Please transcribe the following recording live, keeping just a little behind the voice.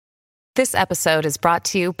This episode is brought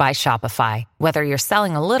to you by Shopify. Whether you're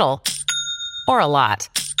selling a little or a lot,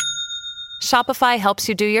 Shopify helps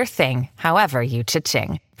you do your thing, however you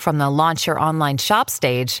cha-ching. From the launch your online shop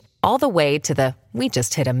stage, all the way to the we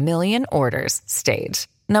just hit 1 million orders stage.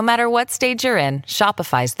 No matter what stage you're in,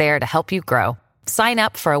 Shopify's there to help you grow. Sign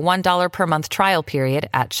up for a $1 per month trial period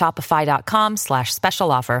at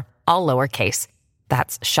shopify.com/special offer, all lowercase.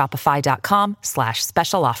 That's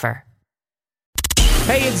shopify.com/special offer.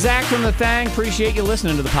 Hey, it's Zach from The Thang. Appreciate you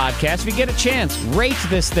listening to the podcast. If you get a chance, rate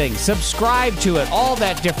this thing, subscribe to it, all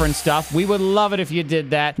that different stuff. We would love it if you did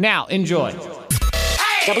that. Now, enjoy.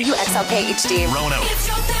 WXLK HD. Rono. It's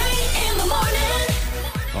your thing in the morning.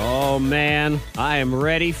 Oh, man. I am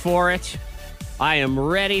ready for it. I am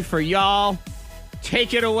ready for y'all.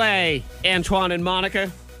 Take it away, Antoine and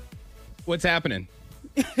Monica. What's happening?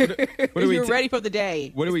 What are we You're ready for the day.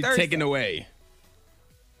 What are It's we Thursday. taking away?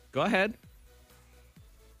 Go ahead.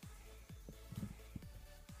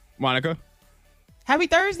 Monica? Happy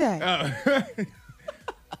Thursday.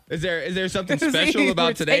 Is there something See, special we're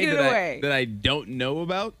about today taking it away. that I don't know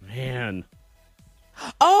about? Man.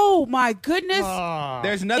 Oh, my goodness.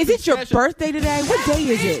 There's nothing Is it your special. birthday today? What day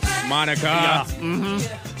is it? Monica.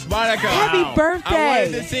 Monica. Happy birthday. I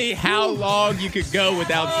wanted to see how long you could go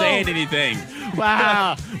without saying anything.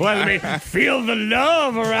 Wow. Well, I mean, feel the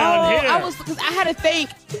love around here. Because I had to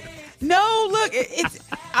think. No, look, it's.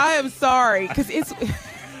 I am sorry because it's.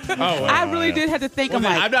 I really did have to think. Well, I'm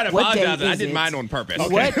then, like, I'm not what day apologizing. I is did it? mine on purpose.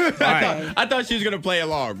 What? All right. Okay. I thought she was going to play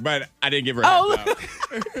along, but I didn't give her a Oh, heads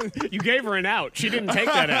up. You gave her an out. She didn't take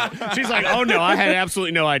that out. She's like, oh, no, I had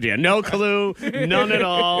absolutely no idea. No clue. None at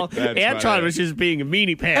all. That's Antoine funny. was just being a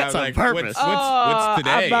meanie I pants was on like, purpose. What's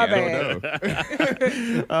today? my I don't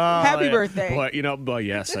know. Happy birthday. Boy,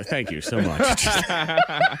 yes, thank you so much.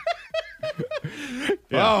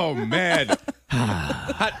 Oh, man.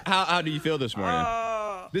 How do you feel this morning?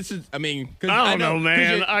 This is, I mean, cause I don't know,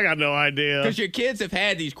 man. Because I got no idea. your kids have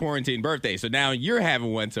had these quarantine birthdays, so now you're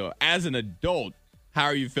having one. So as an adult, how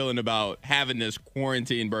are you feeling about having this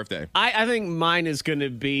quarantine birthday? I think mine is going to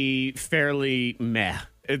be fairly meh.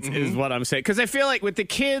 Is what I'm saying. Because I feel like with the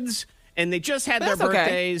kids, and they just had their That's okay.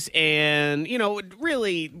 birthdays, and,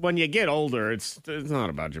 really, when you get older, it's not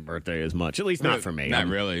about your birthday as much. At least not for me. Not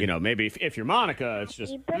really. Maybe if you're Monica, it's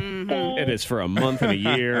just, it is for a month and a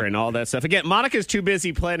year and all that stuff. Again, Monica's too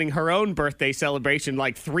busy planning her own birthday celebration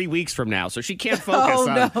like 3 weeks from now, so she can't focus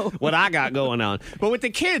on what I got going on. But with the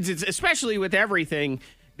kids, it's especially with everything,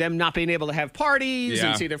 them not being able to have parties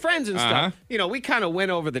and see their friends and stuff. We kind of went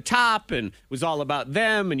over the top and it was all about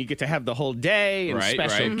them, and you get to have the whole day and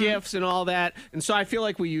special gifts and all that. And so I feel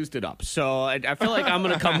like we used it up. So I feel like I'm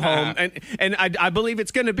going to come home, and I believe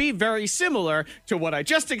it's going to be very similar to what I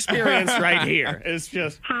just experienced right here. It's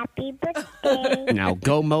just, Happy birthday. now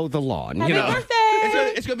go mow the lawn. Happy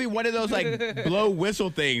birthday. It's gonna be one of those like blow whistle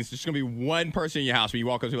things. There's gonna be one person in your house when you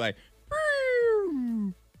walk up to like,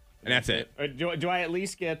 and that's it. Do I at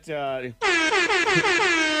least get... Oh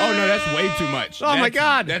no, that's way too much. Oh, my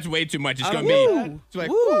God. that's way too much. It's gonna be it's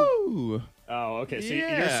like woo. Oh, okay. So you're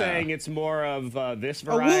Yeah. saying it's more of this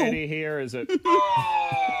variety here? Is it...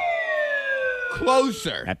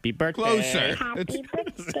 Closer. Happy birthday. Closer. Happy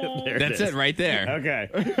birthday. There That's is. it right there. Okay,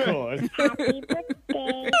 cool. Happy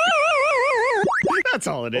birthday. That's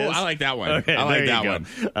all it is. Oh, I like that one. Okay, I like there that you one.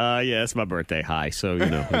 go. Yeah, it's my birthday high, so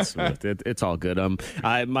it's all good.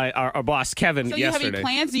 Our boss Kevin So you have yesterday. any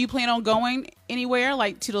plans? Do you plan on going anywhere,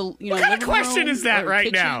 like to the What kind of living question room is that or right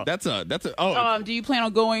kitchen? now? That's a Do you plan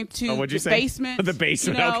on going to What'd you the say? basement? The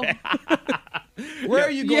basement. you know? Okay. Where are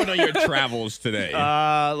you going on your travels today?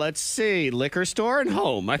 Let's see, liquor store and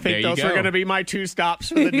home. I think There you those go. are going to be my two stops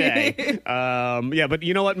for the day. Yeah, but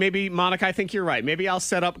you know what? Maybe Monica, I think you're right. Maybe I'll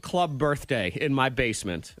set up club birthday in my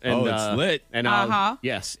basement. And, it's lit. And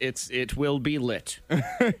yes, it will be lit.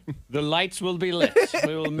 The lights will be lit.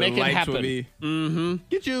 We will make the it lights happen. will be.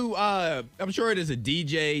 Get you. I'm sure it is a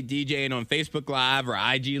DJ DJing on Facebook Live or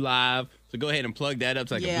IG Live. So go ahead and plug that up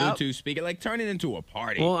to like a Bluetooth speaker. Like turn it into a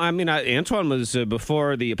party. Well, I mean, Antoine was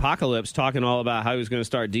before the apocalypse talking all about how he was going to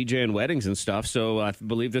start DJing weddings and stuff. So I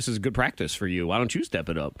believe this is good practice for you. Why don't you step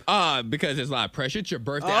it up? Because there's a lot of pressure. It's your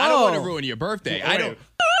birthday. I don't want to ruin your birthday. I don't.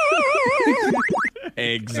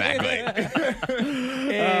 Exactly.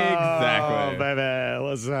 Oh, baby,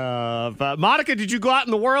 what's up? Monica, did you go out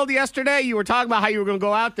in the world yesterday? You were talking about how you were going to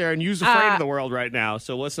go out there and use afraid of the world right now.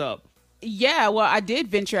 So what's up? Yeah, well, I did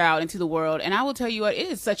venture out into the world, and I will tell you what, it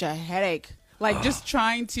is such a headache Like just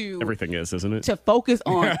trying to Everything is, isn't it? to focus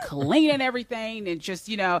on cleaning everything and just,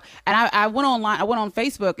 and I went online, I went on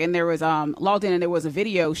Facebook and there was logged in and there was a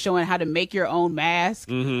video showing how to make your own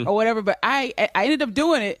mask or whatever. But I ended up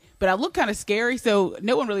doing it, but I looked kind of scary. So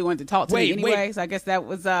no one really wanted to talk to me anyway. So I guess that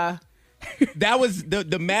was, that was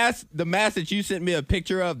the mask that you sent me a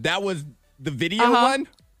picture of. That was the video one.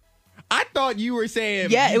 I thought you were saying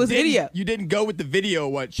it was video. You didn't go with the video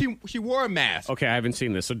one. She wore a mask. Okay, I haven't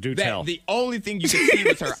seen this, so do tell. The only thing you could see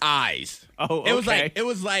was her eyes. Oh, okay. It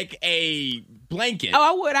was like a blanket.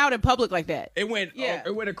 I went out in public like that. It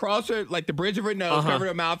went across her, like the bridge of her nose, covered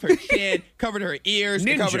her mouth, her chin, covered her ears,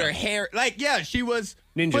 covered her hair. Like, she was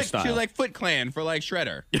Ninja style. She was like Foot Clan for like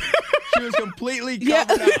Shredder. She was completely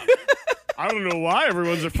covered up. I don't know why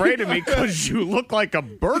everyone's afraid of me because you look like a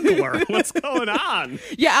burglar. What's going on?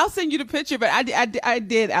 Yeah, I'll send you the picture, but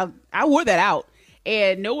I wore that out.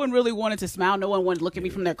 And no one really wanted to smile. No one wanted to look at me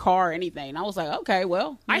from their car or anything. And I was like, okay,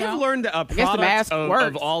 well, I have learned a product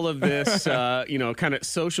of all of this, kind of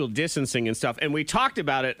social distancing and stuff. And we talked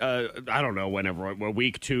about it, I don't know, whenever, a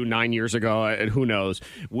week, 2, 9 years ago, and who knows,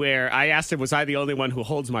 where I asked him, was I the only one who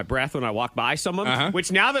holds my breath when I walk by someone?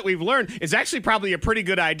 Which now that we've learned is actually probably a pretty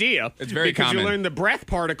good idea. It's very because common. you learn the breath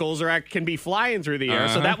particles can be flying through the air.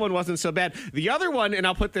 So that one wasn't so bad. The other one, and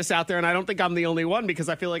I'll put this out there, and I don't think I'm the only one because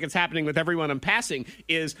I feel like it's happening with everyone I'm passing,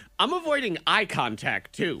 is I'm avoiding eye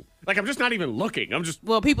contact too. Like I'm just not even looking.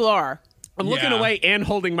 People are. I'm looking away and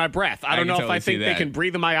holding my breath. I don't know if I think they can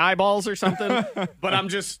breathe in my eyeballs or something, but I'm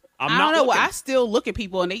not don't know. looking. I still look at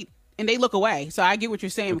people and they look away. So I get what you're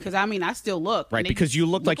saying because I still look. Right, because you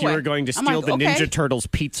looked like you were going to steal the Ninja Turtles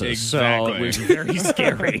pizza. Exactly. So it was very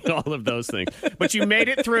scary, all of those things. But you made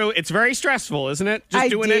it through. It's very stressful, isn't it? Just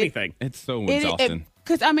doing anything. It's so exhausting.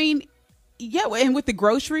 Because, and with the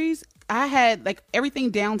groceries, I had like everything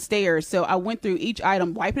downstairs. So I went through each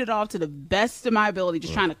item, wiping it off to the best of my ability,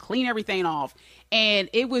 just trying to clean everything off. And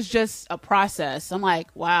it was just a process. I'm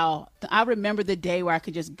like, wow, I remember the day where I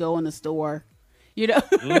could just go in the store.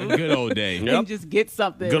 Good old day. And just get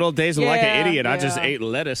something. Good old days, and like an idiot, I just ate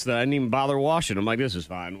lettuce that I didn't even bother washing. I'm like, this is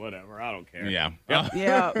fine, whatever, I don't care. Yeah.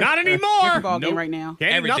 Yeah. Not anymore. Ball game right now.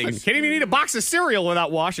 Can't even eat a box of cereal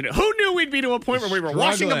without washing it. Who knew we'd be to a point where we were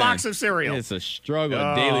washing a box of cereal? It's a struggle,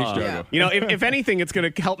 a daily struggle. Yeah. If anything, it's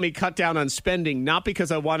going to help me cut down on spending, not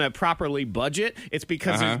because I want to properly budget. It's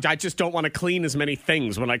because I just don't want to clean as many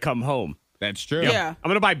things when I come home. That's true. Yeah. I'm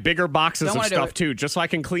going to buy bigger boxes of stuff, too, just so I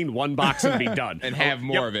can clean one box and be done. And have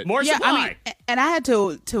more of it. More supply. And I had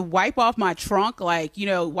to wipe off my trunk,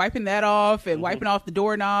 wiping that off and wiping off the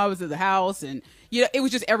doorknobs of the house. And, it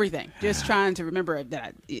was just everything. Just trying to remember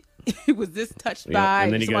that it was this touched by.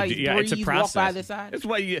 And then you go, it's a process. Walk by this side. It's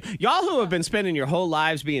what y'all who have been spending your whole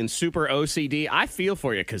lives being super OCD, I feel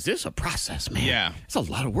for you because this is a process, man. Yeah. It's a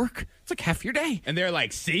lot of work. It's like half your day. And they're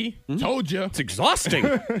like, see? Told you. It's exhausting.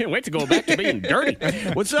 Can't wait to go back to being dirty.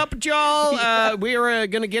 What's up, y'all? We're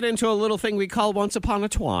going to get into a little thing we call Once Upon a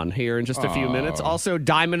Twan here in just a few minutes. Also,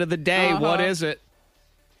 Diamond of the Day. What is it?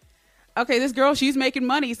 Okay, this girl, she's making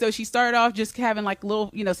money. So she started off just having like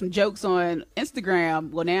little, some jokes on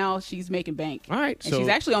Instagram. Well, now she's making bank. All right. And she's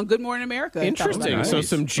actually on Good Morning America. Interesting. Nice. So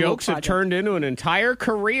some jokes have turned into an entire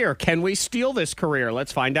career. Can we steal this career?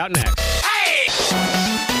 Let's find out next. Hey!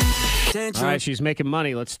 All right, she's making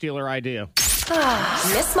money. Let's steal her idea.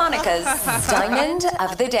 Miss Monica's Diamond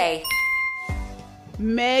of the Day.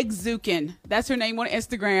 Meg Zukin. That's her name on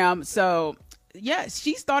Instagram. So, yeah,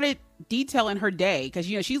 she started detailing her day because,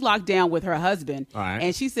 she's locked down with her husband. All right.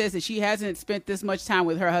 And she says that she hasn't spent this much time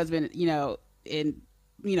with her husband, in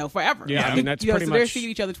forever. Yeah, I mean, that's pretty so much. They're seeing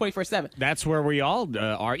each other 24/7. That's where we all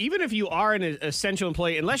are. Even if you are an essential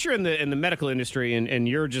employee, unless you're in the medical industry and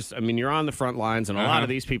you're just, you're on the front lines, and a lot of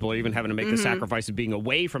these people are even having to make the sacrifice of being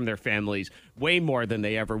away from their families way more than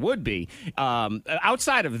they ever would be.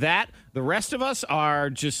 Outside of that, the rest of us are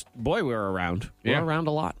just, we're around. We're around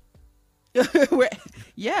a lot.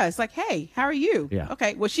 Yeah, it's like, hey, how are you? Yeah.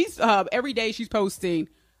 Okay. Well, she's every day she's posting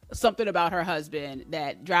something about her husband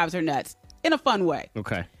that drives her nuts in a fun way.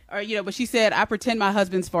 Okay. Or but she said, I pretend my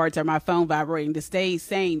husband's farts are my phone vibrating to stay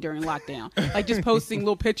sane during lockdown. Like just posting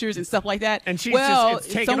little pictures and stuff like that. And she's it's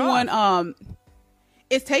taken off.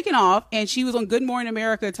 It's taken off, and she was on Good Morning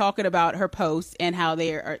America talking about her posts and how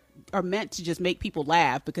they are meant to just make people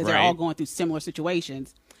laugh because they're all going through similar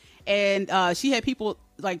situations. And she had people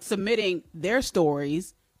like submitting their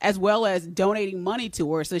stories as well as donating money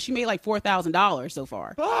to her. So she made like $4,000 so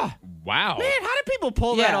far. Oh, wow. Man, how do people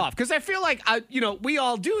pull that off? Because I feel like, we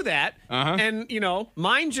all do that. And,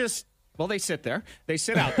 mine just, they sit there. They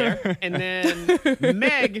sit out there. And then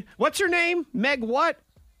Meg, what's her name? Meg what?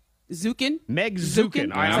 Zukin. Meg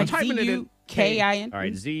Zukin. All right, I'm typing it in. Zukin. All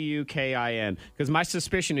right, Zukin. Because my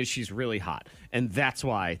suspicion is she's really hot, and that's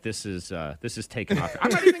why this is taken off.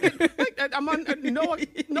 I'm not even getting, I'm on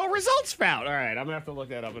no results found. All right, I'm gonna have to look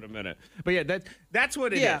that up in a minute. But yeah, that's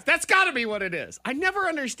what it is. That's got to be what it is. I never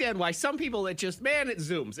understand why some people it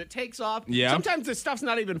zooms, it takes off. Yeah. Sometimes this stuff's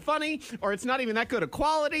not even funny, or it's not even that good of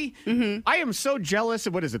quality. Mm-hmm. I am so jealous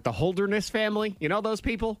of the Holderness family. You know those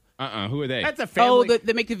people? Who are they? That's a family. Oh,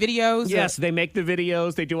 they make the videos? Yes, they make the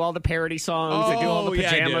videos. They do all the parody songs. They do all the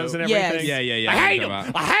pajamas and everything. Yes. Yeah.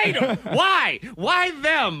 I hate them. Why? Why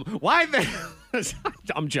them? Why them?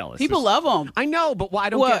 I'm jealous. People love them. I know, but why? I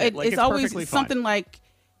don't get it. Like, it's always something fine. like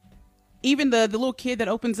even the little kid that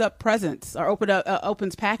opens up presents or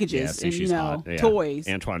opens packages and hot. Yeah. Toys.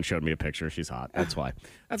 Antoine showed me a picture. She's hot. That's why.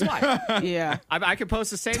 Yeah. I could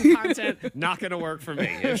post the same content. Not going to work for me.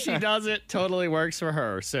 If she does it, totally works for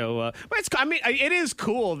her. So, but it is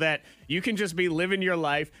cool that you can just be living your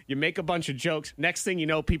life. You make a bunch of jokes. Next thing you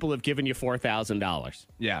know, people have given you $4,000.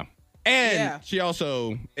 Yeah. And she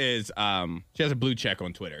also is, she has a blue check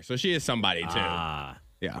on Twitter. So she is somebody, too.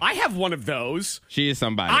 Yeah. I have one of those. She is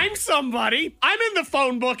somebody. I'm somebody. I'm in the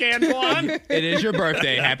phone book, Antoine. It is your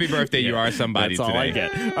birthday. Happy birthday. You are somebody That's today. all I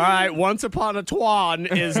get. All right. Once Upon a Twan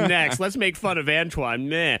is next. Let's make fun of Antoine.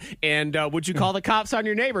 Meh. And would you call the cops on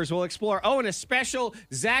your neighbors? We'll explore. Oh, and a special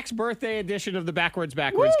Zach's birthday edition of the Backwards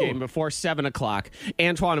game before 7 o'clock.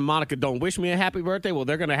 Antoine and Monica don't wish me a happy birthday. Well,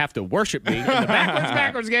 they're going to have to worship me in the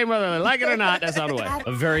Backwards game, whether they like it or not. That's on the way.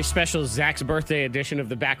 A very special Zach's birthday edition of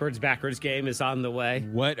the Backwards game is on the way.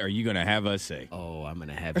 What are you going to have us say? Oh, I'm going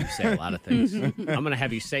to have you say a lot of things. I'm going to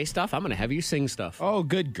have you say stuff. I'm going to have you sing stuff. Oh,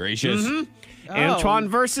 good gracious. Mm-hmm. Antoine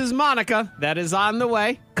versus Monica. That is on the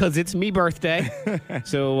way because it's me birthday.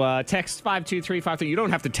 So text 52353. You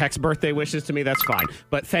don't have to text birthday wishes to me. That's fine.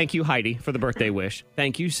 But thank you, Heidi, for the birthday wish.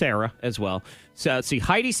 Thank you, Sarah, as well. So, see,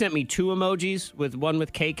 Heidi sent me 2 emojis, one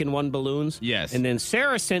with cake and 1 balloons. Yes. And then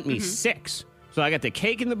Sarah sent me 6. So I got the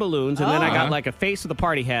cake and the balloons, and then I got like a face with a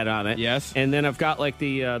party hat on it. Yes. And then I've got like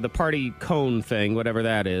the party cone thing, whatever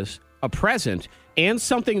that is, a present, and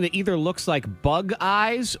something that either looks like bug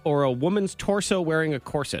eyes or a woman's torso wearing a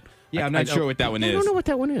corset. Yeah, I'm not sure what that one is. I don't know what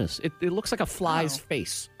that one is. It looks like a fly's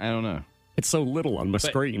face. I don't know. It's so little on my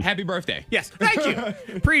screen. Happy birthday. Yes, thank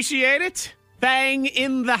you. Appreciate it. Thang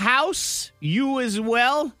in the house. You as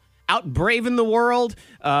well. Out braving the world,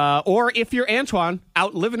 or if you're Antoine,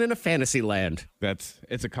 out living in a fantasy land.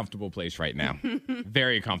 It's a comfortable place right now.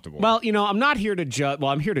 Very comfortable. Well, I'm not here to judge.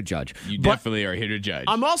 Well, I'm here to judge. You definitely are here to judge.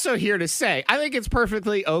 I'm also here to say, I think it's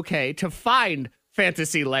perfectly okay to find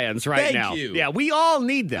fantasy lands right now. Thank you. Yeah, we all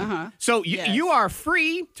need them. So you are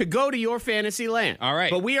free to go to your fantasy land. All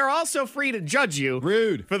right. But we are also free to judge you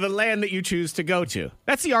Rude. for the land that you choose to go to.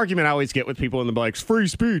 That's the argument I always get with people in the bikes. Free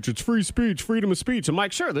speech. It's free speech. Freedom of speech. I'm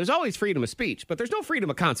like, sure, there's always freedom of speech, but there's no freedom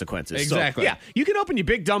of consequences. Exactly. So, yeah, you can open your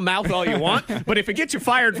big dumb mouth all you want, but if it gets you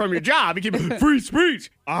fired from your job, you can free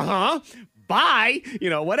speech. Bye,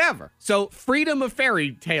 whatever. So freedom of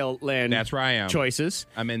fairy tale land. That's where I am. Choices.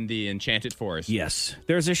 I'm in the Enchanted Forest. Yes.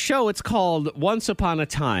 There's a show, it's called Once Upon a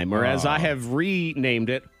Time, or as I have renamed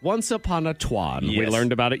it, Once Upon a Twan. Yes. We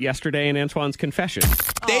learned about it yesterday in Antoine's confession.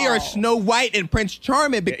 They are Snow White and Prince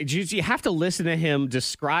Charming. You have to listen to him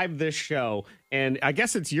describe this show, and I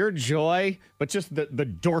guess it's your joy, but just the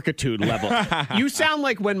dorkitude level. You sound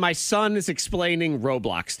like when my son is explaining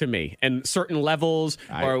Roblox to me and certain levels,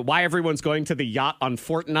 or why everyone's going to the yacht on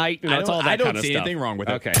Fortnite. It's all that I don't kind of see stuff. anything wrong with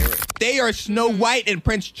it. Okay. They are Snow White and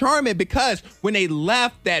Prince Charming because when they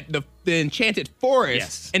left the Enchanted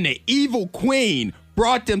Forest and the evil queen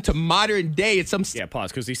brought them to modern day. It's some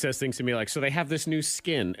pause, because he says things to me like, so they have this new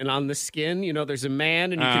skin, and on the skin, there's a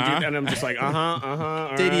man, and you can do that, and I'm just like,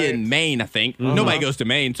 City in Maine, I think. Nobody goes to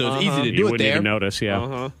Maine, so it's easy to do it there. Even notice,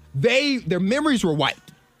 yeah. Their memories were wiped.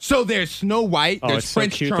 So there's Snow White, there's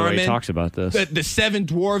Prince Charming. The way he talks about this. The 7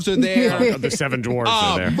 dwarves are there. The 7 dwarves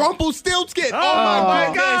are there. Rumpelstiltskin. Oh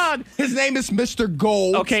my God. His name is Mr.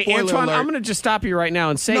 Gold. Okay, Spoiler Antoine, alert. I'm going to just stop you right now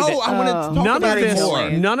and say that I want to talk about it more.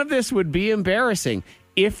 None of this would be embarrassing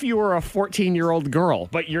if you were a 14-year-old girl,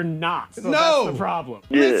 but you're not. So No. That's the problem.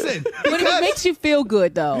 Listen. But it makes you feel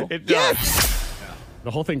good, though. It does. The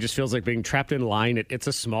whole thing just feels like being trapped in line. It's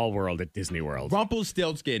a small world at Disney World.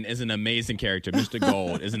 Rumpelstiltskin is an amazing character. Mr.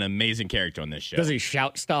 Gold is an amazing character on this show. Does he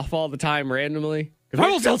shout stuff all the time randomly?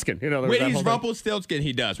 Rumpelstiltskin. When he's Rumpelstiltskin,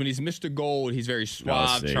 he does. When he's Mr. Gold, he's very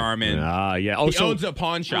suave, charming. Yeah. He owns a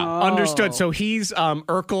pawn shop. Understood. So he's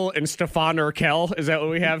Urkel and Stefan Urkel. Is that what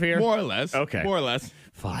we have here? More or less. Okay. More or less.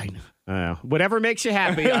 Fine. Whatever makes you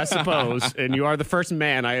happy, I suppose. And you are the first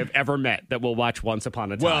man I have ever met that will watch Once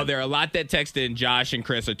Upon a Time. Well, there are a lot that texted in. Josh and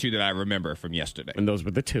Chris are 2 that I remember from yesterday. And those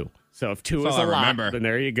were the 2. So if two That's is all a I lot, remember. then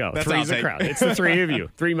there you go. That's Three's all a I'll crowd. take. It's the three of you.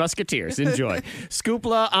 Three musketeers. Enjoy.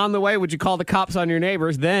 Scoopla on the way. Would you call the cops on your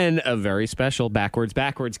neighbors? Then a very special backwards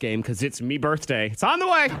game because it's me birthday. It's on the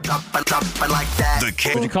way.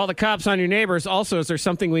 Would you call the cops on your neighbors? Also, is there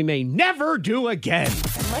something we may never do again?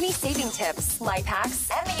 Money saving tips, life hacks,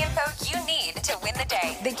 and the info you need to win the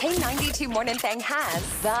day. The K92 Morning Thing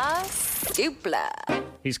has the Dupla.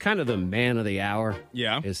 He's kind of the man of the hour.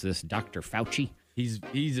 Yeah. Is this Dr. Fauci?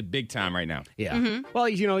 He's a big time right now. Yeah. Well,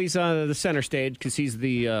 he's on the center stage because he's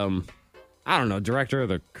the, director of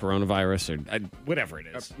the coronavirus or whatever it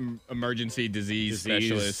is. Emergency disease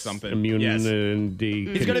specialist, something. Immunity.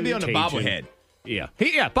 He's going to be on the bobblehead. Yeah.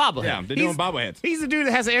 Bobblehead. Yeah, they're doing bobbleheads. He's the dude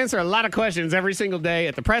that has to answer a lot of questions every single day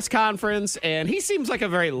at the press conference, and he seems like a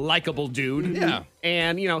very likable dude. Yeah.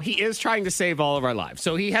 And, he is trying to save all of our lives.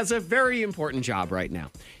 So he has a very important job right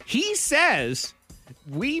now. He says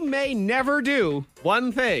we may never do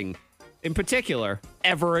one thing in particular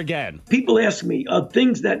ever again. People ask me, are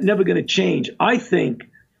things that never going to change? I think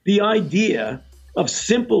the idea of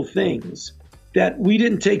simple things that we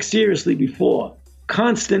didn't take seriously before,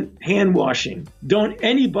 constant hand washing. Don't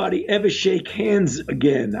anybody ever shake hands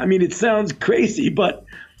again. I mean, it sounds crazy, but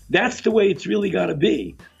that's the way it's really got to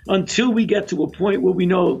be until we get to a point where we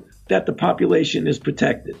know that the population is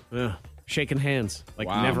protected. Shaking hands like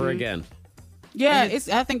never again. Yeah,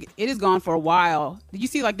 I think it is gone for a while. Did you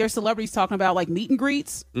see there's celebrities talking about meet and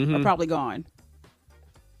greets are probably gone.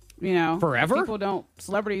 Forever?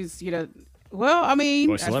 Celebrities, well, I mean,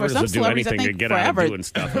 Boy, celebrities for some will do celebrities, anything I to think get forever. out of doing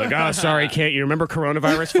stuff. Sorry, can't you remember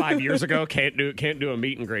coronavirus 5 years ago? Can't do a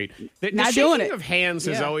meet and greet. The Not shaking doing it. of hands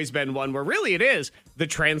has always been one where really it is the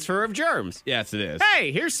transfer of germs. Yes, it is.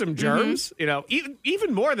 Hey, here's some germs.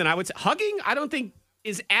 Even more than I would say. Hugging, I don't think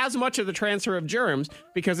is as much of the transfer of germs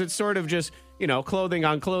because it's sort of just, clothing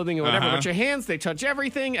on clothing or whatever. But your hands, they touch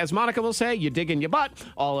everything. As Monica will say, you dig in your butt,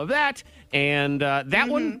 all of that. And that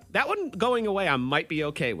one going away, I might be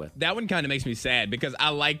okay with. That one kind of makes me sad because I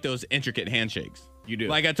like those intricate handshakes. You do.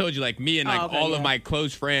 Like I told you, me and all of my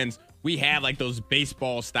close friends, we have those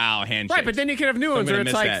baseball style handshakes. Right, but then you can have new ones where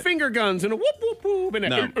it's finger guns and a whoop, whoop, whoop,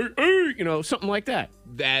 and something like that.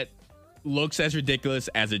 That looks as ridiculous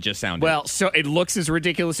as it just sounded. Well, so it looks as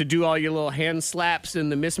ridiculous to do all your little hand slaps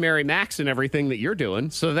and the Miss Mary Max and everything that you're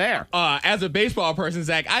doing. So there. As a baseball person,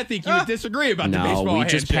 Zach, I think you would disagree about the baseball No, we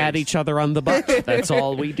just pat each other on the butt. That's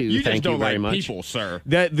all we do. You Thank just don't you very like much. people, sir.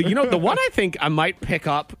 The one I think I might pick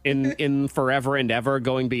up in forever and ever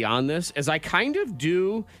going beyond this is I kind of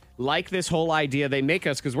do like this whole idea they make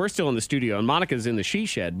us, because we're still in the studio and Monica's in the she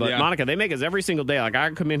shed, but Monica, they make us every single day. Like,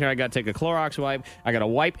 I come in here, I got to take a Clorox wipe, I got to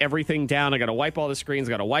wipe everything down, I got to wipe all the screens,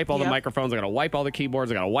 I got to wipe all the microphones, I got to wipe all the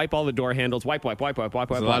keyboards, I got to wipe all the door handles, wipe. It's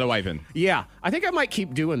a lot of wiping. Yeah, I think I might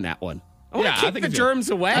keep doing that one. I want to keep think the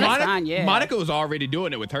germs away. Monica was already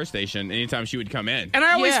doing it with her station anytime she would come in. And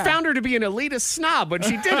I always found her to be an elitist snob when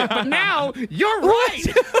she did it, but now you're right.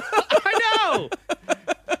 I know.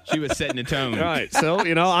 She was setting the tone. Right. So,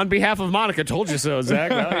 on behalf of Monica, told you so,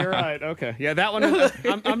 Zach. Well, you're right. Okay. Yeah, that one,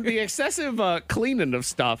 I'm the excessive cleaning of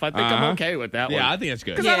stuff. I think I'm okay with that one. Yeah, I think that's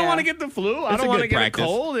good. Because I don't want to get the flu. I don't want to get a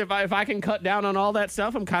cold. If I can cut down on all that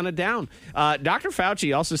stuff, I'm kind of down. Dr.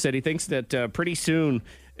 Fauci also said he thinks that pretty soon,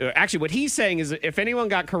 actually, what he's saying is if anyone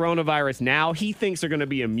got coronavirus now, he thinks they're going to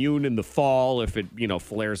be immune in the fall if it,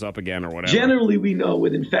 flares up again or whatever. Generally, we know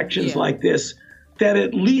with infections like this, that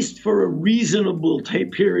at least for a reasonable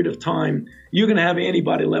period of time, you're going to have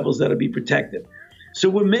antibody levels that'll be protective. So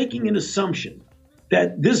we're making an assumption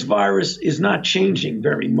that this virus is not changing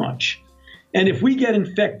very much. And if we get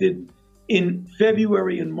infected in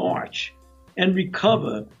February and March and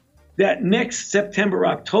recover, that next September,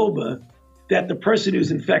 October, that the person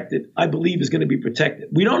who's infected, I believe, is going to be protected.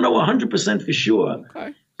 We don't know 100% for sure,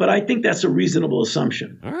 but I think that's a reasonable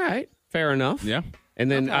assumption. All right. Fair enough. Yeah. And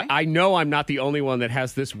then I know I'm not the only one that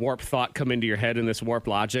has this warped thought come into your head and this warped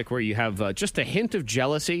logic where you have just a hint of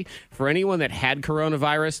jealousy for anyone that had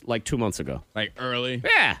coronavirus like 2 months ago. Like early?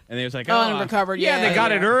 Yeah. And they was like, and recovered. Yeah, they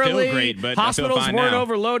got it early. Feel great, but hospitals I feel fine weren't now.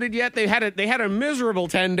 overloaded yet. They had a miserable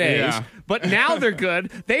 10 days. Yeah. But now they're good.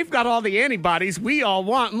 They've got all the antibodies we all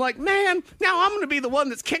want. I'm like, man, now I'm going to be the one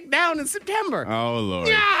that's kicked down in September. Oh, Lord.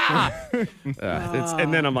 Yeah.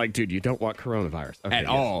 And then I'm like, dude, you don't want coronavirus. Okay, At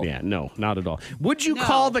all. Yeah, no, not at all. Would you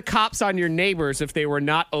call the cops on your neighbors if they were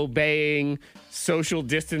not obeying social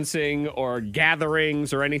distancing or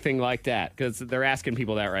gatherings or anything like that? Because they're asking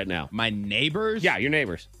people that right now. My neighbors? Yeah, your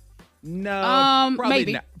neighbors. No.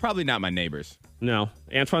 Maybe. Probably not my neighbors. No.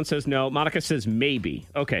 Antoine says no. Monica says maybe.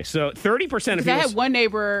 Okay, so 30% of I people... had one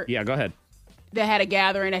neighbor. Yeah, go ahead. that had a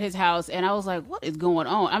gathering at his house, and I was like, what is going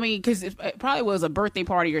on? I mean, because it probably was a birthday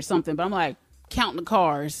party or something, but I'm like, counting the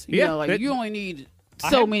cars. You know, like, you only need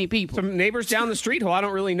so many people. Some neighbors down the street who I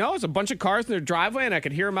don't really know. It's a bunch of cars in their driveway, and I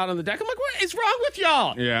could hear them out on the deck. I'm like, what is wrong with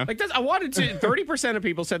y'all? Yeah. Like, I wanted to. 30% of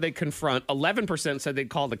people said they'd confront. 11% said they'd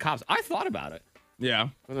call the cops. I thought about it. Yeah.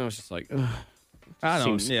 And I was just like, ugh.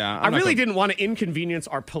 I really didn't want to inconvenience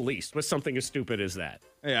our police with something as stupid as that.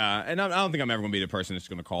 Yeah, and I don't think I'm ever going to be the person that's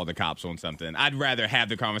going to call the cops on something. I'd rather have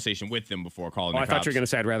the conversation with them before calling the cops. I thought you were going to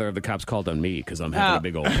say I'd rather have the cops called on me because I'm having a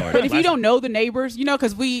big old party. But if you don't know the neighbors, you know,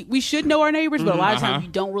 because we should know our neighbors, but a lot of times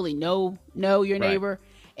you don't really know your neighbor.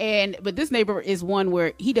 But this neighbor is one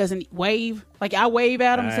where he doesn't wave. Like, I wave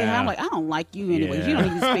at him and say hi. I'm like, I don't like you anyways. You don't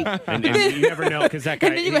even speak. And you never know, because that guy.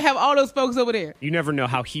 And then you're going to have all those folks over there. You never know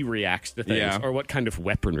how he reacts to things or what kind of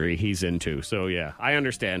weaponry he's into. So, yeah, I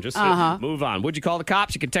understand. Just move on. Would you call the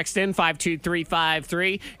cops? You can text in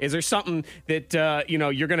 52353. Is there something that,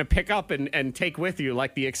 you're going to pick up and take with you,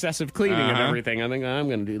 like the excessive cleaning and everything? I think I'm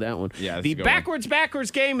going to do that one. Yeah, the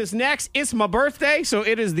backwards game is next. It's my birthday, so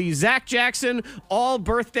it is the Zach Jackson All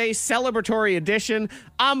Birthday Celebratory Edition.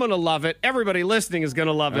 I'm going to love it. Everybody listening is going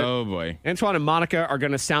to love it. Oh, boy. Antoine and Monica are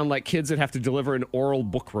going to sound like kids that have to deliver an oral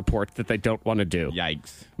book report that they don't want to do.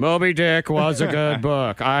 Yikes. Moby Dick was a good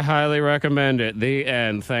book. I highly recommend it. The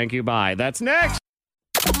end. Thank you. Bye. That's next.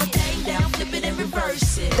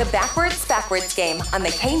 The backwards game on the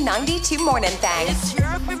K92 Morning Thing.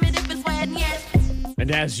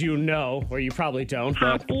 And as you know, or you probably don't,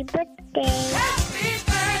 but Happy birthday.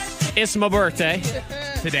 it's my birthday.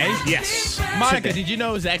 Today? Yes. Monica, did you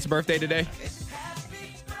know Zach's birthday today?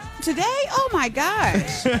 Today? Oh, my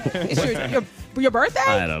gosh. It's your birthday?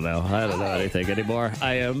 I don't know anything anymore.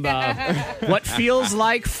 I am what feels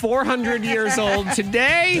like 400 years old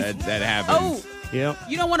today. That happens. Oh, Yep.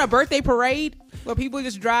 you don't want a birthday parade where people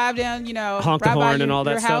just drive down, Honk the drive by horn and all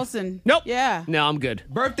that your stuff? house and Nope. Yeah. No, I'm good.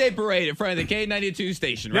 Birthday parade in front of the K92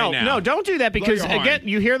 station right now. No, don't do that because, Blow your horn. again,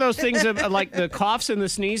 you hear those things of, like the coughs and the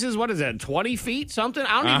sneezes. What is that, 20 feet, something?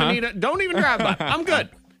 I don't even need it. Don't even drive by. I'm good.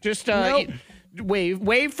 Just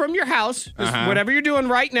wave from your house. Just whatever you're doing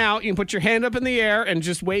right now, you can put your hand up in the air and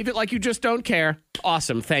just wave it like you just don't care.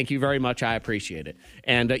 Awesome. Thank you very much. I appreciate it.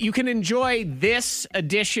 And you can enjoy this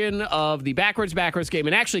edition of the Backwards game.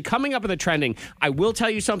 And actually, coming up in the trending, I will tell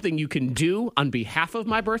you something you can do on behalf of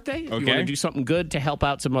my birthday if you want to do something good to help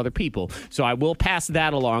out some other people. So I will pass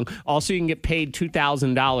that along. Also, you can get paid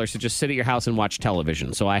 $2,000 to just sit at your house and watch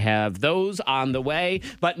television. So I have those on the way.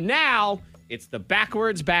 But now it's the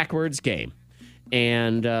Backwards game.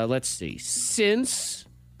 And let's see. Since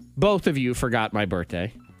both of you forgot my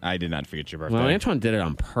birthday. I did not forget your birthday. Well, Antoine did it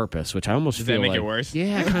on purpose, which I almost feel Does that make like, it worse?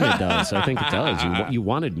 Yeah, it kind of does. I think it does. You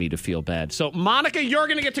wanted me to feel bad. So, Monica, you're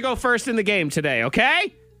going to get to go first in the game today,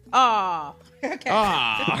 okay? Oh, okay.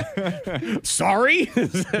 Sorry?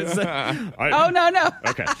 Oh, no.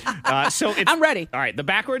 Okay. So it's, I'm ready. All right, the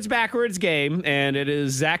Backwards game, and it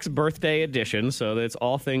is Zach's birthday edition, so it's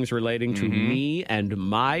all things relating to me and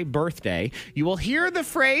my birthday. You will hear the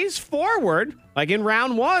phrase forward, like in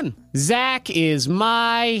round one. Zach is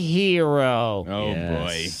my hero. Oh,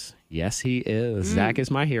 boy. Yes, he is. Zach is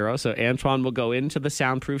my hero. So Antoine will go into the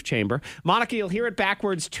soundproof chamber. Monica, you'll hear it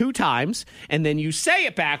backwards 2 times, and then you say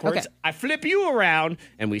it backwards. Okay. I flip you around,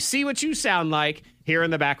 and we see what you sound like here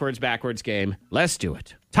in the Backwards game. Let's do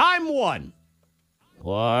it. Time 1.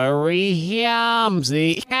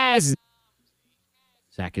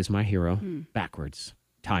 Zach is my hero. Backwards.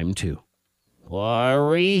 Time 2.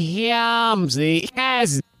 Corey Hamsey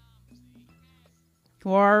has.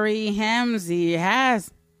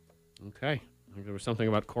 Okay. I think there was something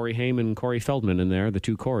about Corey Haim and Corey Feldman in there, the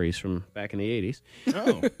 2 Corys from back in the 80s.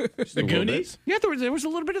 Oh. The Goonies? Yeah, there was a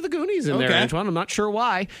little bit of the Goonies in there, Okay. Antoine. I'm not sure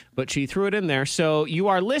why, but she threw it in there. So you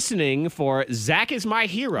are listening for Zach is my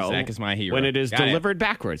hero. Zach is my hero. When it is Got it. delivered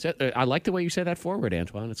backwards. I like the way you say that forward,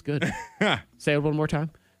 Antoine. It's good. Say it one more time,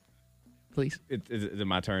 please. Is it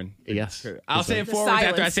my turn? Yes. I'll say it The forwards after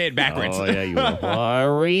I silence. say it backwards. Oh, yeah, you will.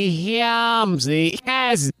 Corey Hamsey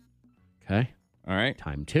has. Okay. All right.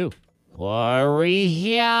 Time 2. Corey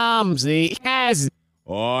Hamsey has.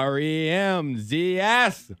 REMZS.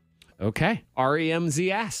 Okay.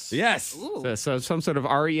 REMZS. Yes. So some sort of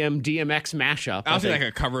REM DMX mashup. I'll I say think.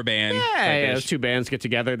 like a cover band. Yeah, those 2 bands get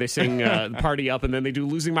together. They sing Party Up, and then they do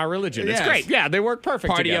Losing My Religion. It's Yes. great. Yeah, they work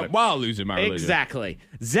perfect Party together. up while losing my religion. Exactly.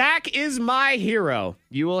 Zach is my hero.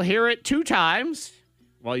 You will hear it 2 times.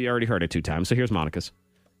 Well, you already heard it 2 times, so here's Monica's.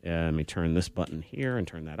 Let me turn this button here and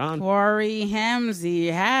turn that on. Corey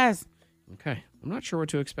Hamsey has. Okay. I'm not sure what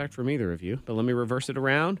to expect from either of you, but let me reverse it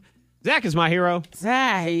around. Zach is my hero.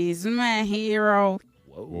 Zach is my hero.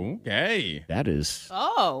 Okay. That is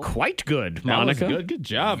Oh. quite good, That Monica. was good. Good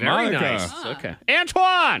job, Very Monica. nice. Okay.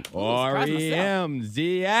 Antoine!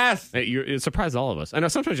 R-E-M-Z-S. It surprised all of us. I know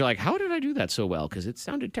sometimes you're like, how did I do that so well? Because it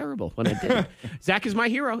sounded terrible when I did it. Zach is my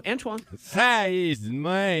hero. Antoine. He's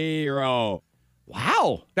my hero.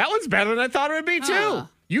 Wow. That one's better than I thought it would be, too.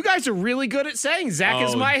 You guys are really good at saying Zach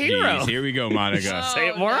is my hero. Geez. Here we go, Monica. Say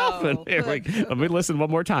it more often. Here we go. Let me listen one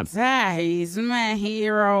more time. He's my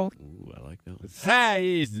hero. Ooh, I like that one.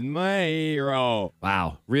 He's my hero.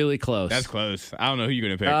 Wow. Really close. That's close. I don't know who you're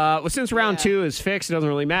going to pick. Well, since round 2 is fixed, it doesn't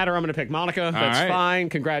really matter. I'm going to pick Monica. That's right. fine.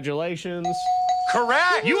 Congratulations.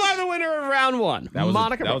 Correct. You are the winner of round 1.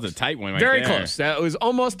 Monica. That was a tight one right Very there. close. That was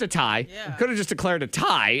almost a tie. Yeah. Could have just declared a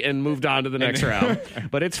tie and moved on to the next round,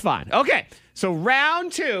 but it's fine. Okay, so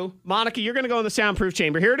round 2. Monica, you're going to go in the soundproof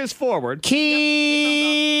chamber. Here it is forward. King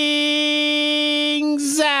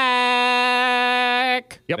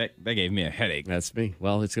Zach. Yep. That gave me a headache. That's me.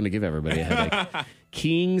 Well, it's going to give everybody a headache.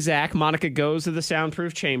 King Zach. Monica goes to the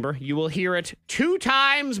soundproof chamber. You will hear it 2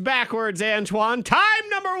 times backwards, Antoine. Time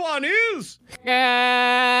number 1 is...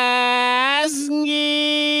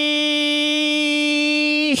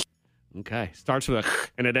 Okay. Starts with a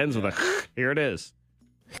and it ends with a Here it is.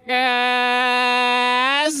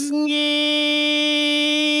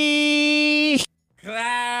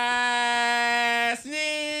 Class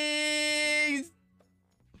knees.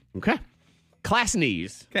 Okay. Class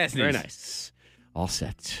knees. Class Very knees. nice. All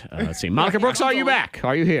set. Let's see. Monica Brooks, are you back?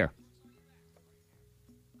 Are you here?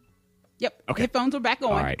 Yep. Okay. Headphones are back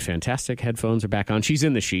on. All right, fantastic. Headphones are back on. She's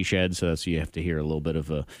in the she shed, so you have to hear a little bit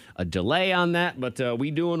of a delay on that, but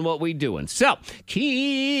we doing what we doing. So,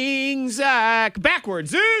 King Zach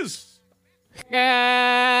backwards is... It's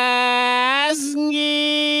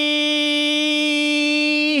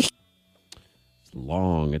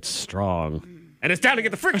long, it's strong. And it's time to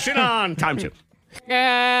get the friction on. Time 2.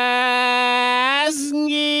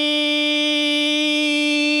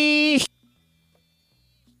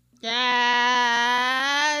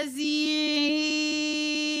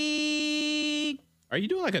 Are you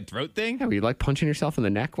doing like a throat thing? Yeah, were you like punching yourself in the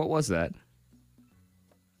neck? What was that?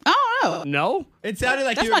 Oh, No? It sounded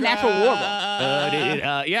like that's you my were- natural warble.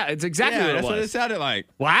 Yeah, it's exactly Yeah, what it that's was. what it sounded like.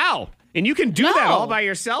 Wow. And you can do that No. all by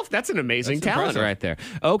yourself? That's an amazing That's talent impressive. right there.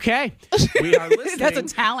 Okay. We are listening. That's a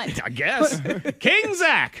talent. I guess. King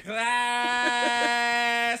Zach.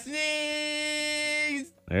 Class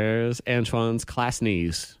knees. There's Antoine's class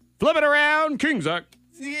knees. Flip it around. King Zach.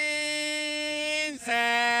 Zing-zag.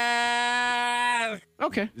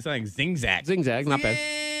 Okay. It's like zing-zag. Zing-zag. Not bad.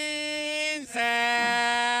 Zing-zag.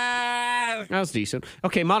 That was decent.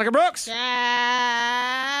 Okay, Monica Brooks.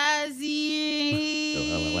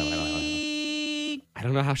 I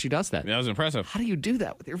don't know how she does that. That was impressive. How do you do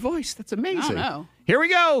that with your voice? That's amazing. I don't know. Here we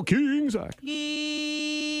go. King Zach.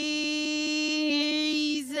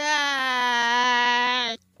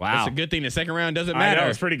 Wow. That's a good thing the second round doesn't I matter. know,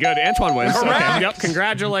 it's pretty good. Antoine wins. Okay. Yep,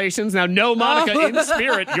 congratulations. Now, no, Monica, in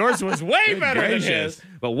spirit, yours was way better than his.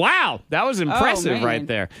 But wow, that was impressive man. right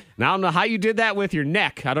there. Now, I don't know how you did that with your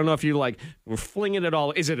neck. I don't know if you like were flinging it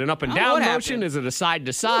all. Is it an up and I don't know down what motion? happened. Is it a side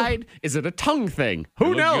to side? Is it a tongue thing? Who It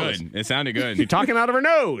looked knows? Good. It sounded good. You're talking out of her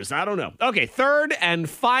nose. I don't know. Okay, third and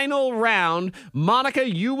final round. Monica,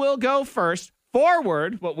 you will go first.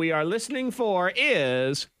 Forward, what we are listening for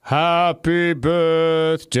is Happy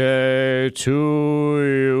Birthday to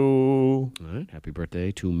You. All right, happy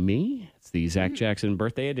birthday to me. It's the Zach Jackson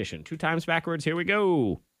birthday edition. 2 times backwards. Here we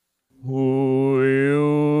go.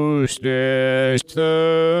 Who used to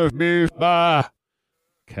serve me by?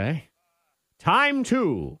 Okay. Time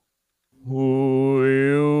 2.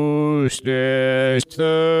 Who used to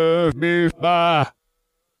serve me by?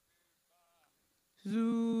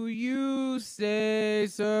 Do you say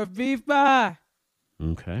serve beef pie?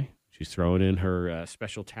 Okay. She's throwing in her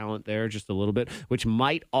special talent there just a little bit, which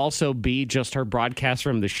might also be just her broadcast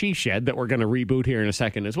from the she shed that we're going to reboot here in a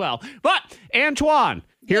second as well. But, Antoine,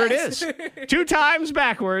 here it is. 2 times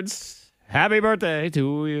backwards. Happy birthday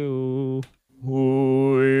to you.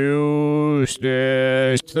 Who used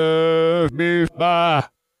to serve me by?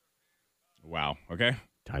 Wow. Okay.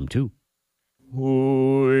 Time 2.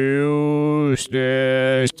 Who used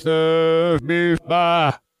to serve me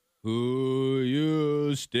by? Who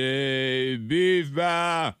you stay beef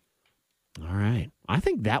by? All right. I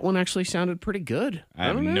think that one actually sounded pretty good. I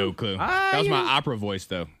have don't know. no clue. That was my opera voice,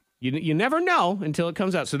 though. You never know until it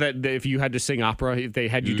comes out. So that if you had to sing opera, if they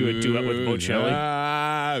had you do a duet with Bocelli.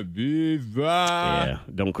 Yeah,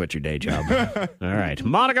 don't quit your day job. All right.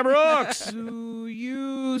 Monica Brooks. Do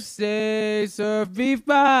you say surf beef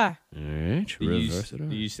pie? All right. Reverse it.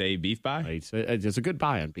 Do you say beef pie? There's a good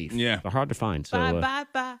buy on beef. Yeah. They're hard to find. So, Bye.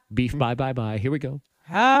 beef, bye. Here we go.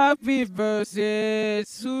 Happy birthday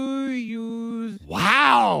to you.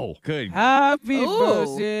 Wow. Good. Happy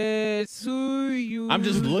birthday to you. I'm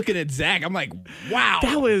just looking at Zach. I'm like, wow.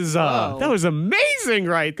 That was amazing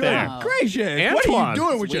right there. Wow. Gracious. Antoine. What are you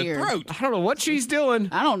doing with Weird. your throat? I don't know what she's doing,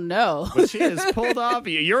 I don't know. but she has pulled off.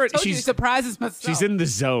 She surprises myself. She's in the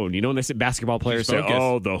zone. You know when they say basketball players say, focused.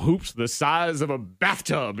 "Oh, the hoops the size of a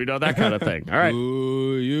bathtub," you know that kind of thing. All right.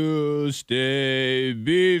 Do you stay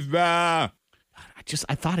beef pie?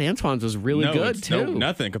 I thought Antoine's was really good too. No,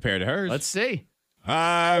 nothing compared to hers. Let's see.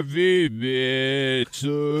 Happy birthday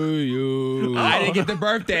to you. I didn't get the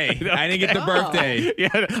birthday. I didn't get the birthday.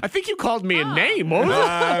 Yeah, I think you called me a name. What was it?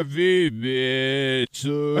 Happy birthday to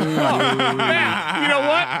you. Man, you know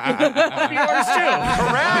what? Yours too.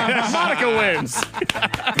 Correct. Monica wins.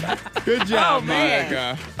 Good job, man.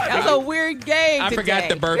 Monica. That's a weird game. I forgot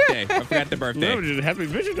the birthday. No, just happy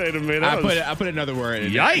vision day to me. I put another word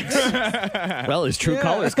in. Yikes. Well, his true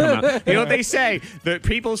colors come out. You know what they say? The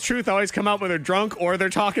people's truth always come out when they're drunk or they're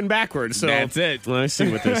talking backwards. So That's it. Let's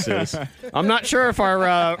see what this is. I'm not sure if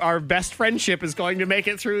our best friendship is going to make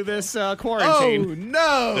it through this quarantine.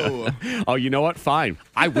 Oh, no. Oh, you know what? Fine.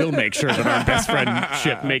 I will make sure that our best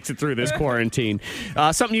friendship makes it through this quarantine.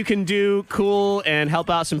 Something you can do cool and help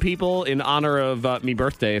out some people in honor of me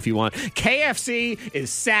birthday if you want. KFC is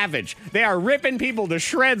savage. They are ripping people to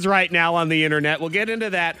shreds right now on the internet. We'll get into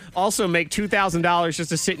that. Also make $2,000 just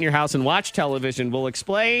to sit in your house and watch television. We'll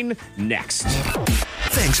explain next.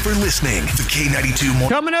 Thanks for listening to K92 Morning.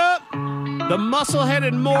 Coming up, the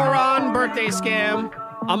muscle-headed moron birthday scam.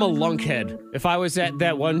 I'm a lunkhead. If I was at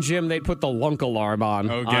that one gym, they'd put the lunk alarm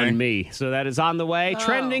on me. So that is on the way.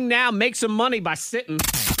 Trending now. Make some money by sitting.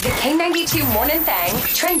 The K92 Morning Thang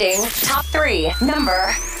trending top 3.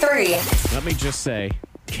 Number 3. Let me just say,